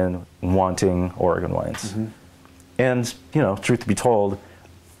coming in wanting Oregon wines. Mm-hmm. And truth to be told,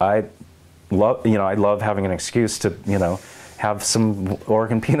 I love having an excuse to have some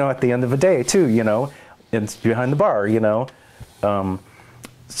Oregon Pinot at the end of a day too. It's behind the bar.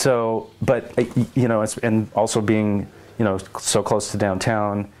 So, but and also being so close to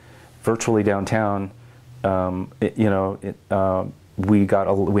downtown, virtually downtown. We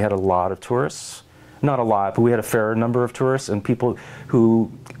had a lot of tourists. Not a lot, but we had a fair number of tourists and people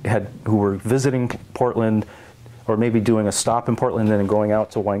who were visiting Portland, or maybe doing a stop in Portland and then going out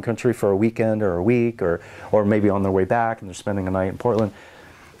to wine country for a weekend or a week, or maybe on their way back and they're spending a night in Portland.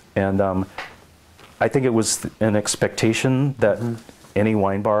 And I think it was an expectation that mm-hmm. any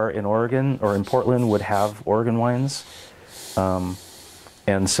wine bar in Oregon or in Portland would have Oregon wines.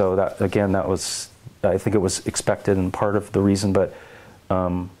 And so that was, I think it was expected and part of the reason, but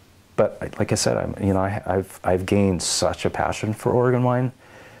like I said, I've gained such a passion for Oregon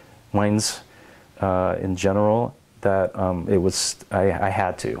wines in general, that I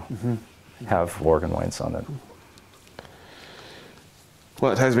had to mm-hmm. have Oregon wines on it.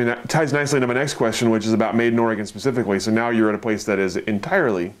 Well, it ties nicely into my next question, which is about Made in Oregon specifically. So now you're at a place that is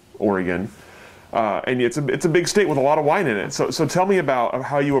entirely Oregon. and it's a big state with a lot of wine in it. So tell me about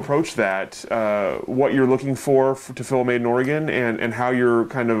how you approach that, what you're looking for to fill Made in Oregon, and how you're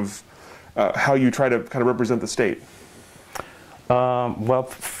how you try to kind of represent the state. Well,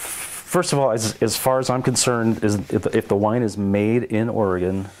 first of all, as far as I'm concerned, is if the wine is made in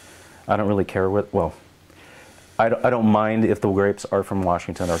Oregon, I don't really care what. Well, I don't mind if the grapes are from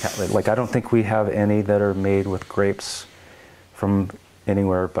Washington or like I don't think we have any that are made with grapes from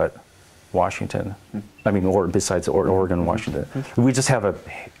anywhere but Washington. I mean, or besides Oregon and Washington, we just have a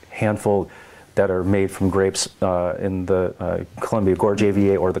handful that are made from grapes in the Columbia Gorge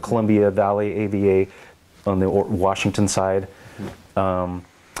AVA or the Columbia Valley AVA on the Washington side.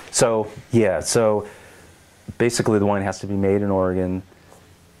 So yeah, so basically the wine has to be made in Oregon.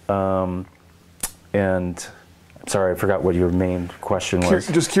 And sorry, I forgot what your main question was.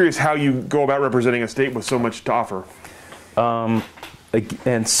 Just curious how you go about representing a state with so much to offer.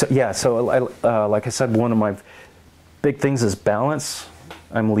 And so, yeah, so like I said, one of my big things is balance.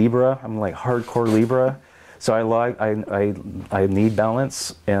 I'm Libra. I'm like hardcore Libra, so I need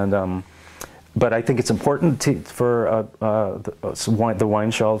balance, and but I think it's important for the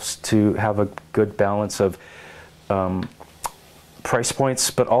wine shelves to have a good balance of price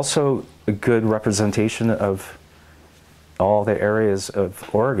points, but also a good representation of all the areas of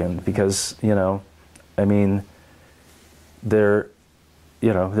Oregon, because I mean, I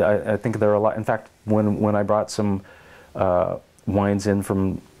think there are a lot. In fact, when I brought some wines in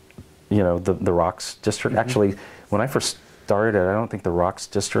from, the Rocks district. Actually, when I first started, I don't think the Rocks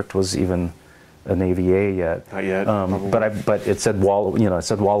district was even an AVA yet. Not yet. But it said Walla, it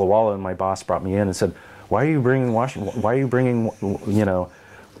said Walla Walla, and my boss brought me in and said, "Why are you bringing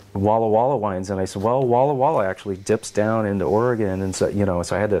Walla Walla wines?" And I said, "Well, Walla Walla actually dips down into Oregon," and so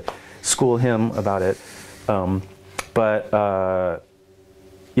so I had to school him about it. So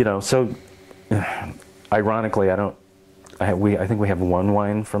ironically, I think we have one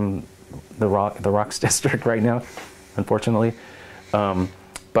wine from the Rocks district right now, unfortunately.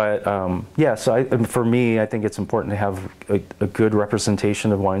 Yeah, so for me, I think it's important to have a good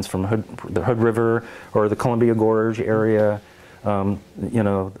representation of wines from the Hood River or the Columbia Gorge area,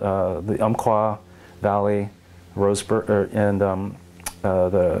 the Umpqua Valley, Roseburg, and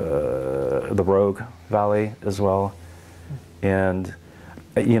the Rogue Valley as well. And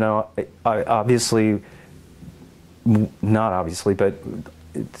not obviously, but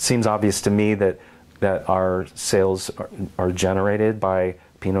it seems obvious to me that our sales are generated by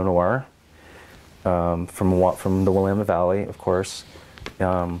Pinot Noir from the Willamette Valley, of course,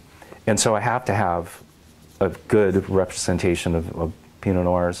 and so I have to have a good representation of Pinot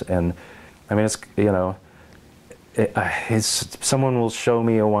Noirs. And I mean, someone will show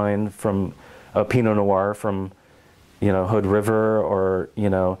me a wine from a Pinot Noir from Hood River, or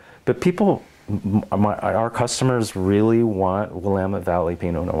but people. Our customers really want Willamette Valley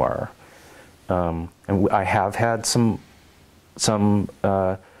Pinot Noir, and I have had some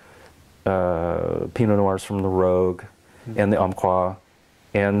Pinot Noirs from the Rogue and the Umpqua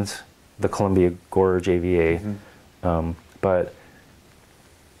and the Columbia Gorge AVA, I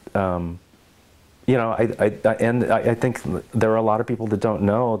think there are a lot of people that don't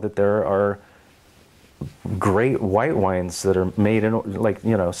know that there are great white wines that are made in,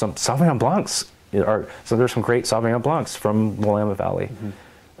 some Sauvignon Blancs so there's some great Sauvignon Blancs from Willamette Valley,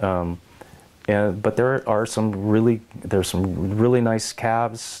 but there's some really nice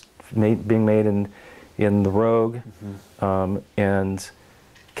cabs being made in the Rogue, and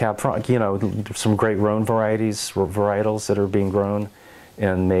Cab Franc. Some great Rhone varietals that are being grown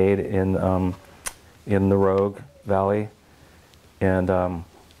and made in the Rogue Valley, and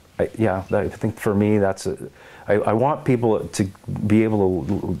I think for me I want people to be able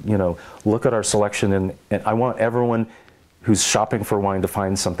to look at our selection, and I want everyone who's shopping for wine to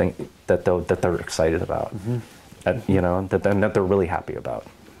find something that they're excited about, that they're really happy about.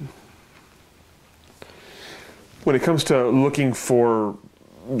 When it comes to looking for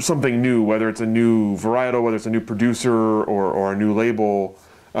something new, whether it's a new varietal, whether it's a new producer or a new label,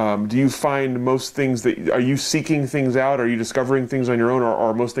 do you find most things are you seeking things out? Are you discovering things on your own, or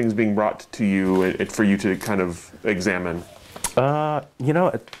are most things being brought to you for you to kind of examine? At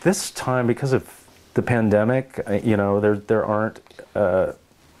this time, because of the pandemic, there aren't.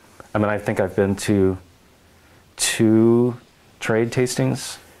 I think I've been to 2 trade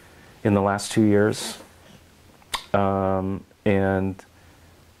tastings in the last 2 years, and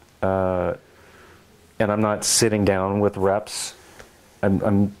I'm not sitting down with reps.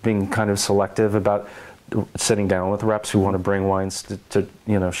 I'm being kind of selective about sitting down with reps who want to bring wines to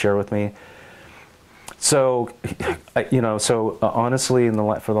share with me. So, honestly,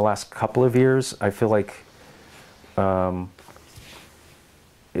 for the last couple of years, I feel like I'm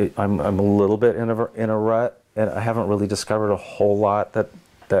a little bit in a rut, and I haven't really discovered a whole lot that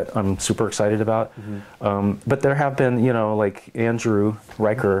I'm super excited about. But there have been, like Andrew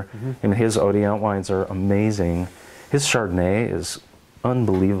Riker, and his Odeon wines are amazing. His Chardonnay is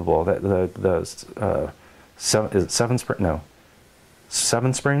unbelievable. That Seven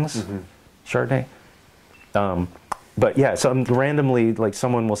Springs Chardonnay. But yeah, so randomly, like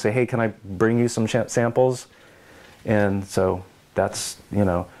someone will say, "Hey, can I bring you some samples?" And so that's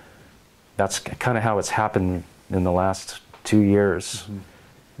that's kind of how it's happened in the last 2 years.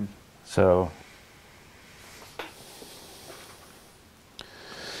 So.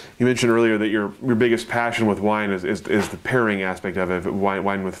 You mentioned earlier that your biggest passion with wine is the pairing aspect of it,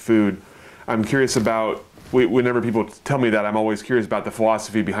 wine with food. I'm curious about, whenever people tell me that, I'm always curious about the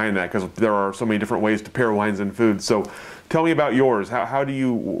philosophy behind that, because there are so many different ways to pair wines and food. So tell me about yours. How do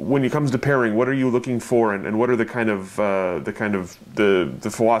you, when it comes to pairing, what are you looking for, and what are the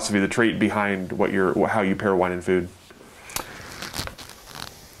philosophy, the trait behind how you pair wine and food?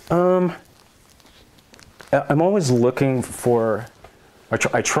 I'm always looking for,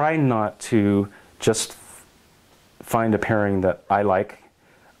 I try not to just find a pairing that I like.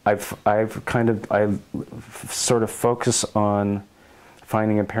 I sort of focus on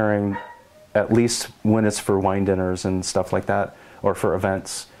finding a pairing, at least when it's for wine dinners and stuff like that, or for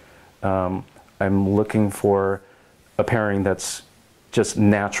events. I'm looking for a pairing that's just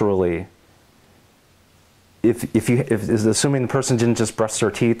naturally, assuming the person didn't just brush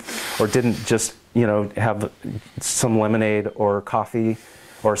their teeth, or didn't just have some lemonade or coffee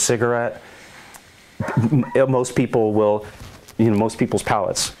or a cigarette, most people will, most people's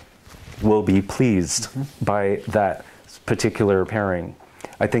palates will be pleased by that particular pairing.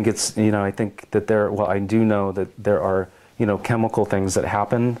 I think it's, I think that I do know that there are, chemical things that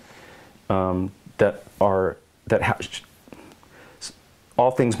happen all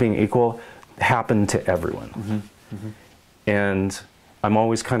things being equal, happen to everyone. And I'm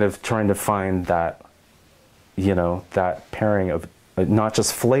always kind of trying to find that, that pairing of not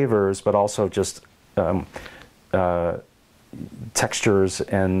just flavors, but also just textures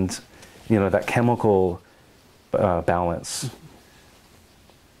and, that chemical balance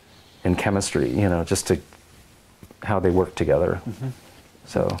and chemistry, just to how they work together.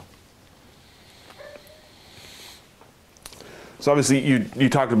 So obviously you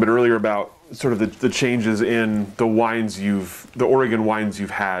talked a bit earlier about sort of the changes in the Oregon wines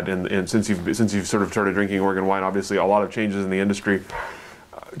you've had, and since you've sort of started drinking Oregon wine, obviously a lot of changes in the industry.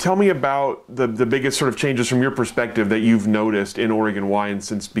 Tell me about the biggest sort of changes from your perspective that you've noticed in Oregon wine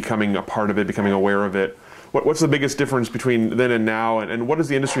since becoming a part of it, becoming aware of it. What's the biggest difference between then and now, and what does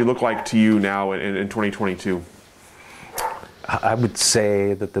the industry look like to you now in 2022? I would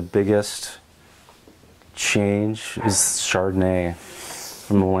say that the biggest change is Chardonnay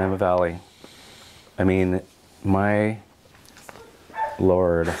from the Willamette Valley. I mean, my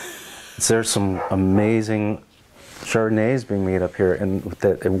Lord, there's some amazing Chardonnays being made up here, and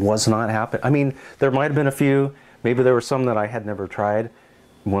that it was not happening. I mean, there might have been a few. Maybe there were some that I had never tried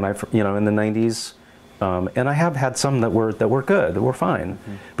when in the 90s, and I have had some that were good, that were fine.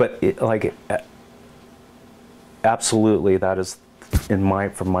 But absolutely, that is,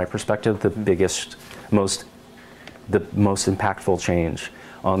 from my perspective, the biggest, most impactful change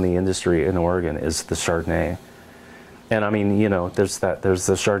on the industry in Oregon is the Chardonnay. And I mean, there's the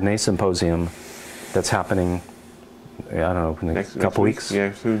Chardonnay Symposium that's happening, I don't know, in a couple weeks.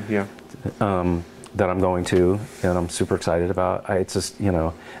 Yeah, soon, yeah. That I'm going to, and I'm super excited about. It's just,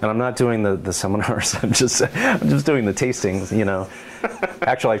 and I'm not doing the seminars. I'm just doing the tastings.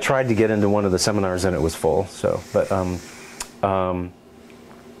 Actually, I tried to get into one of the seminars and it was full. So, but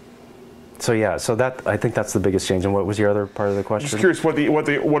so yeah. So that, I think that's the biggest change. And what was your other part of the question? Just curious, what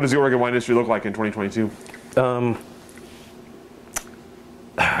does the Oregon wine industry look like in 2022?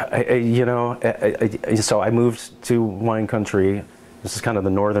 So I moved to wine country. This is kind of the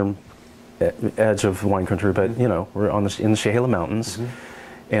northern edge of wine country, but we're in the Chehalis Mountains,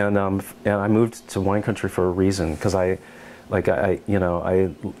 and I moved to wine country for a reason, because I want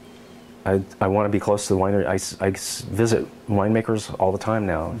to be close to the winery. I visit winemakers all the time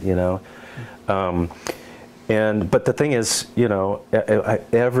now, but the thing is,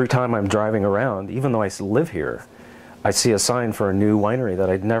 every time I'm driving around, even though I live here, I see a sign for a new winery that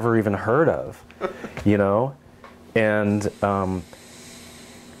I'd never even heard of, and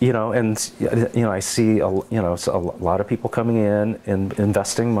I see a lot of people coming in and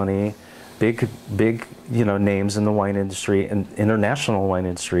investing money, big, names in the wine industry and international wine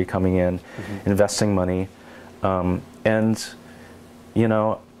industry coming in, investing money, and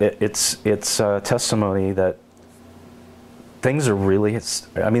it's a testimony that things are really.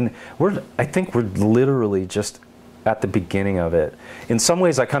 I mean, I think we're literally just at the beginning of it. In some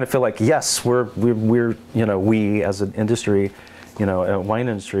ways, I kind of feel like yes, we're we as an industry, a wine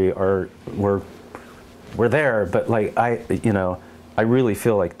industry we're there, but like I really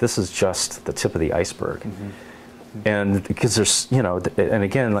feel like this is just the tip of the iceberg. And because there's, and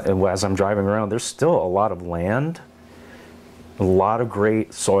again, as I'm driving around, there's still a lot of land, a lot of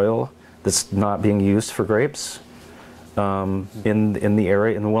great soil that's not being used for grapes in the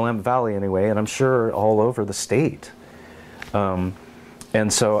area, in the Willamette Valley anyway, and I'm sure all over the state. And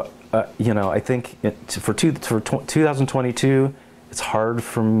so, I think for 2022, it's hard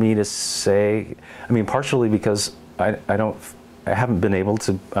for me to say. I mean, partially because I haven't been able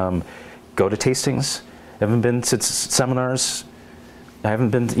to go to tastings. I haven't been to seminars. I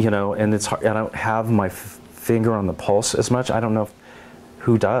haven't been, and it's hard. I don't have my finger on the pulse as much. I don't know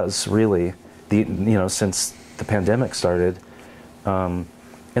who does really, since the pandemic started. And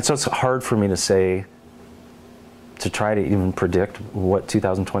so it's hard for me to say, to try to even predict what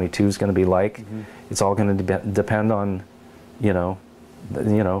 2022 is going to be like. It's all going to depend on, the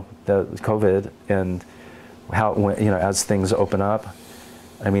COVID and how, as things open up.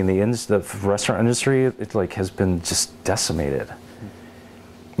 I mean, the restaurant industry, it has been just decimated,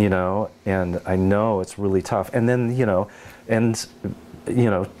 and I know it's really tough. And then,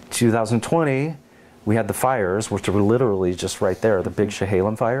 2020, we had the fires, which were literally just right there, the big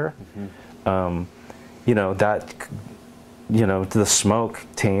Chehalem fire. The smoke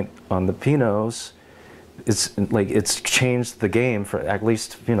taint on the Pinots, it's changed the game for at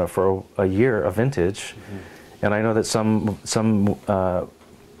least, for a year of vintage. And I know that some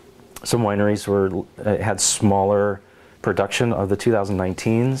wineries had smaller production of the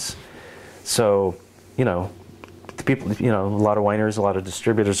 2019s. So, the people, a lot of wineries, a lot of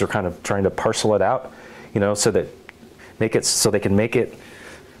distributors are kind of trying to parcel it out, so that so they can make it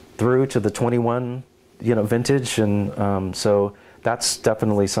through to the 21, vintage. And so that's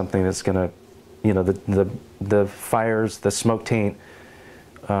definitely something that's going to, the fires, the smoke taint,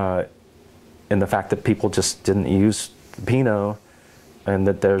 and the fact that people just didn't use Pinot, and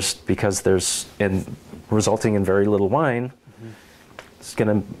that and resulting in very little wine, it's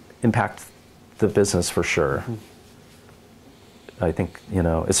going to impact the business for sure. I think,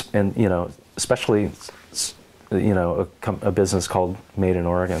 especially, a business called Made in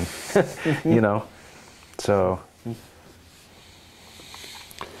Oregon, so.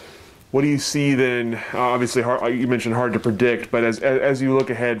 What do you see then? Obviously, you mentioned hard to predict, but as you look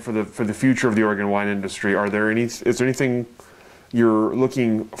ahead for the future of the Oregon wine industry, is there anything you're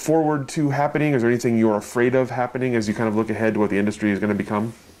looking forward to happening? Is there anything you're afraid of happening as you kind of look ahead to what the industry is going to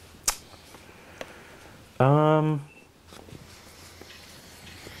become?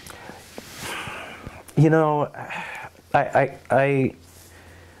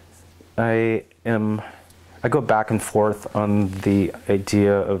 I go back and forth on the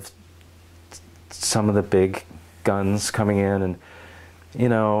idea of some of the big guns coming in and,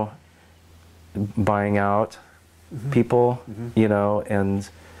 buying out people, and,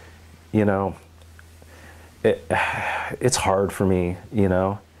 it's hard for me,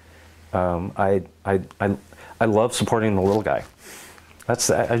 I love supporting the little guy.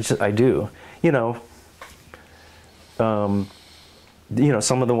 I do, some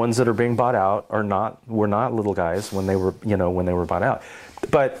of the ones that are being bought out were not little guys when they were bought out,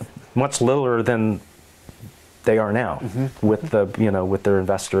 but much littler than they are now with with their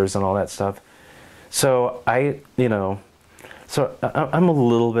investors and all that stuff. So I'm a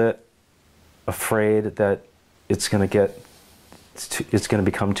little bit afraid that it's going to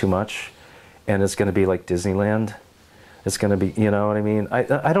become too much, and it's going to be like Disneyland. It's going to be, what I mean?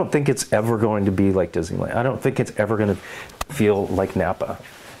 I don't think it's ever going to be like Disneyland. I don't think it's ever going to feel like Napa.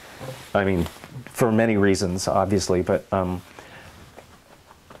 I mean, for many reasons, obviously, but I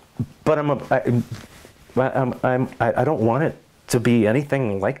don't want it to be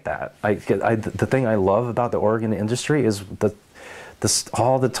anything like that. The thing I love about the Oregon industry is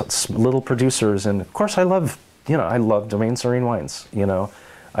all the little producers, and of course I love Domaine Serene wines.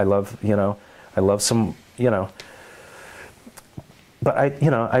 I love some, but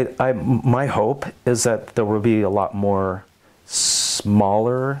my hope is that there will be a lot more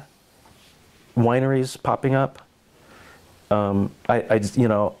smaller wineries popping up. I'm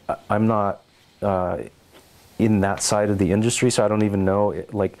not in that side of the industry, so I don't even know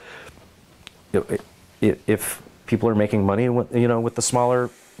if people are making money with the smaller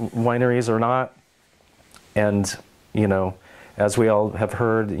wineries or not. And, you know, as we all have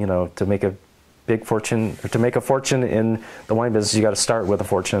heard, you know, to make a big fortune, or to make a fortune in the wine business, you got to start with a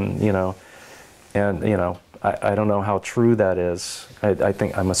fortune, you know. And, you know, I don't know how true that is.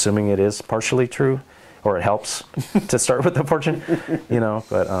 I'm assuming it is partially true, or it helps to start with a fortune, you know,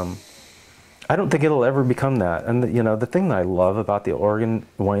 but I don't think it'll ever become that. And, you know, the thing that I love about the Oregon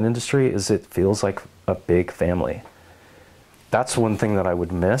wine industry is it feels like a big family. That's one thing that I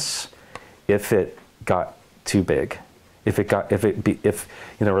would miss if it got too big. If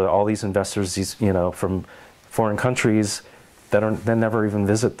you know, all these investors, these, you know, from foreign countries that never even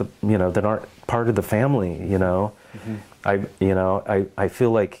visit the, you know, that aren't part of the family, you know. I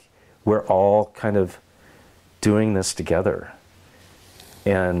feel like we're all kind of doing this together.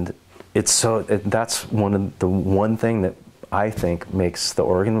 And that's one thing that I think makes the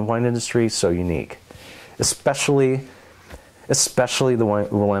Oregon wine industry so unique, especially the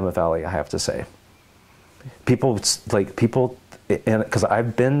Willamette Valley, I have to say. People, and because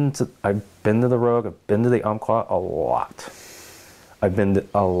I've been to the Rogue, I've been to the Umpqua a lot. I've been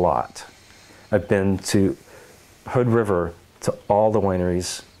to Hood River, to all the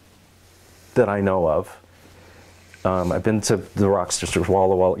wineries that I know of. I've been to the Rocks District,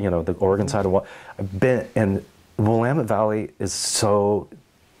 Walla Walla, you know, the Oregon side of Walla. And Willamette Valley is so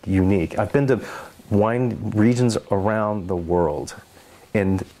unique. I've been to wine regions around the world,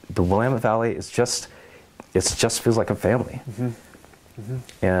 and the Willamette Valley is just feels like a family.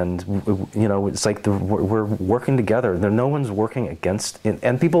 And you know, it's like we're working together. No one's working against.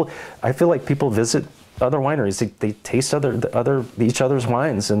 And people, I feel like people visit other wineries. They taste each other's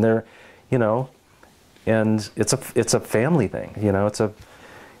wines, and they're, you know, and it's a family thing. You know,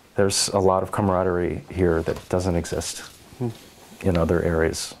 there's a lot of camaraderie here that doesn't exist in other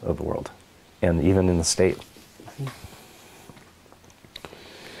areas of the world, and even in the state.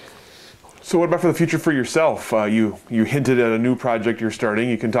 So what about for the future for yourself? You hinted at a new project you're starting.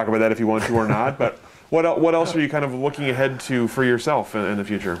 You can talk about that if you want to or not. But what else are you kind of looking ahead to for yourself in the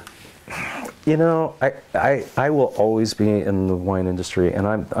future? You know, I will always be in the wine industry, and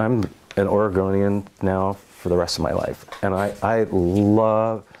I'm an Oregonian now for the rest of my life. And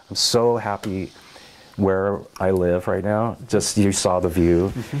I'm so happy where I live right now. Just, you saw the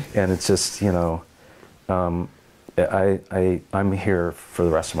view, and it's just, you know, I'm here for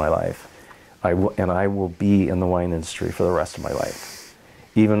the rest of my life. I will be in the wine industry for the rest of my life.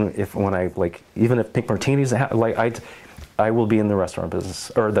 Even if Pink Martini's, I will be in the restaurant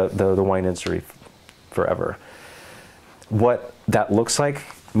business, or the wine industry forever. What that looks like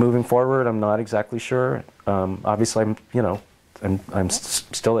moving forward, I'm not exactly sure. Obviously, I'm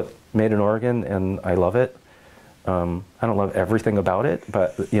still made in Oregon, and I love it. I don't love everything about it,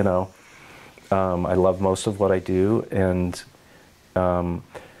 but, you know, I love most of what I do, and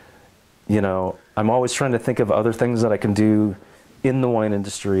you know, I'm always trying to think of other things that I can do in the wine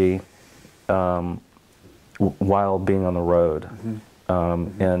industry while being on the road.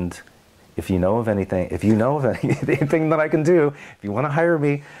 And if you know of anything that I can do, if you want to hire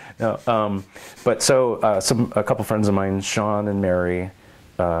me. No, but so a couple friends of mine, Sean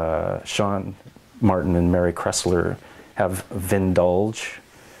Martin and Mary Kressler, have Vindulge,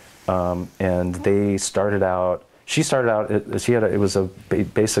 and they started out. She started out. It was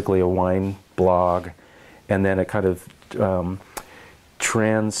basically a wine blog, and then it kind of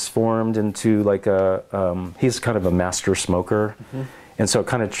transformed into like he's kind of a master smoker, and so it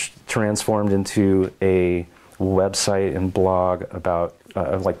kind of transformed into a website and blog about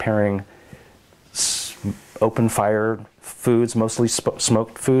like pairing open fire foods, mostly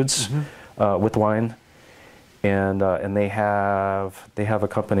smoked foods, with wine, and they have a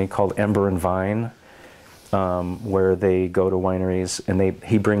company called Ember and Vine. Where they go to wineries, and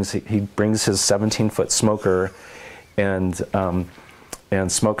he brings his 17-foot smoker, and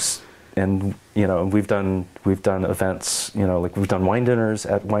smokes, and you know, we've done events, you know, like we've done wine dinners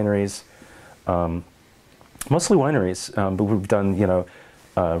at wineries, mostly wineries, but we've done, you know,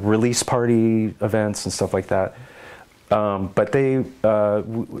 release party events and stuff like that. But they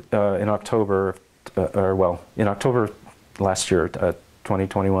in October last year,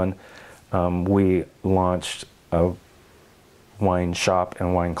 2021. We launched a wine shop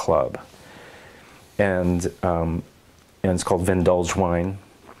and wine club, and it's called Vindulge Wine.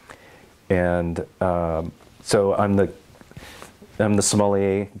 And so I'm the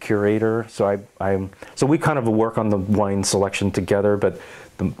sommelier curator. So so we kind of work on the wine selection together. But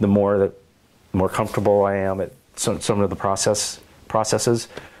the more comfortable I am at some of the processes,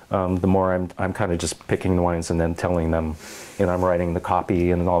 the more I'm kind of just picking the wines and then telling them, and I'm writing the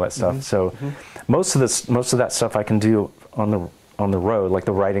copy and all that stuff. So most of that stuff I can do on on the road, like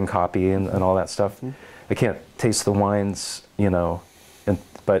the writing copy and all that stuff. I can't taste the wines, you know,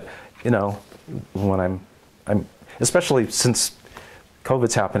 but you know, when I'm especially since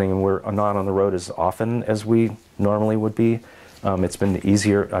COVID's happening and we're not on the road as often as we normally would be. It's been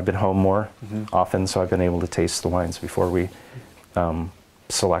easier. I've been home more often, so I've been able to taste the wines before we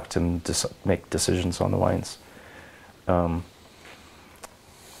select and make decisions on the wines. So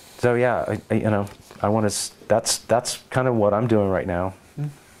yeah, you know, I want to. That's kind of what I'm doing right now.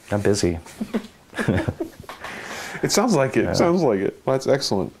 I'm busy. It sounds like it. Yeah. Sounds like it. Well, that's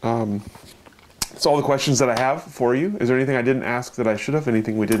excellent. That's all the questions that I have for you. Is there anything I didn't ask that I should have?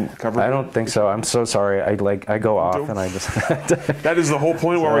 Anything we didn't cover? I don't think so. I'm so sorry. I go off and I just. That is the whole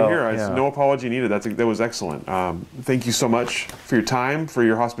point why we're here. Yeah. No apology needed. That was excellent. Thank you so much for your time, for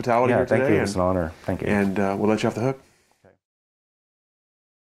your hospitality here today. Thank you. It's an honor. Thank you. And we'll let you off the hook.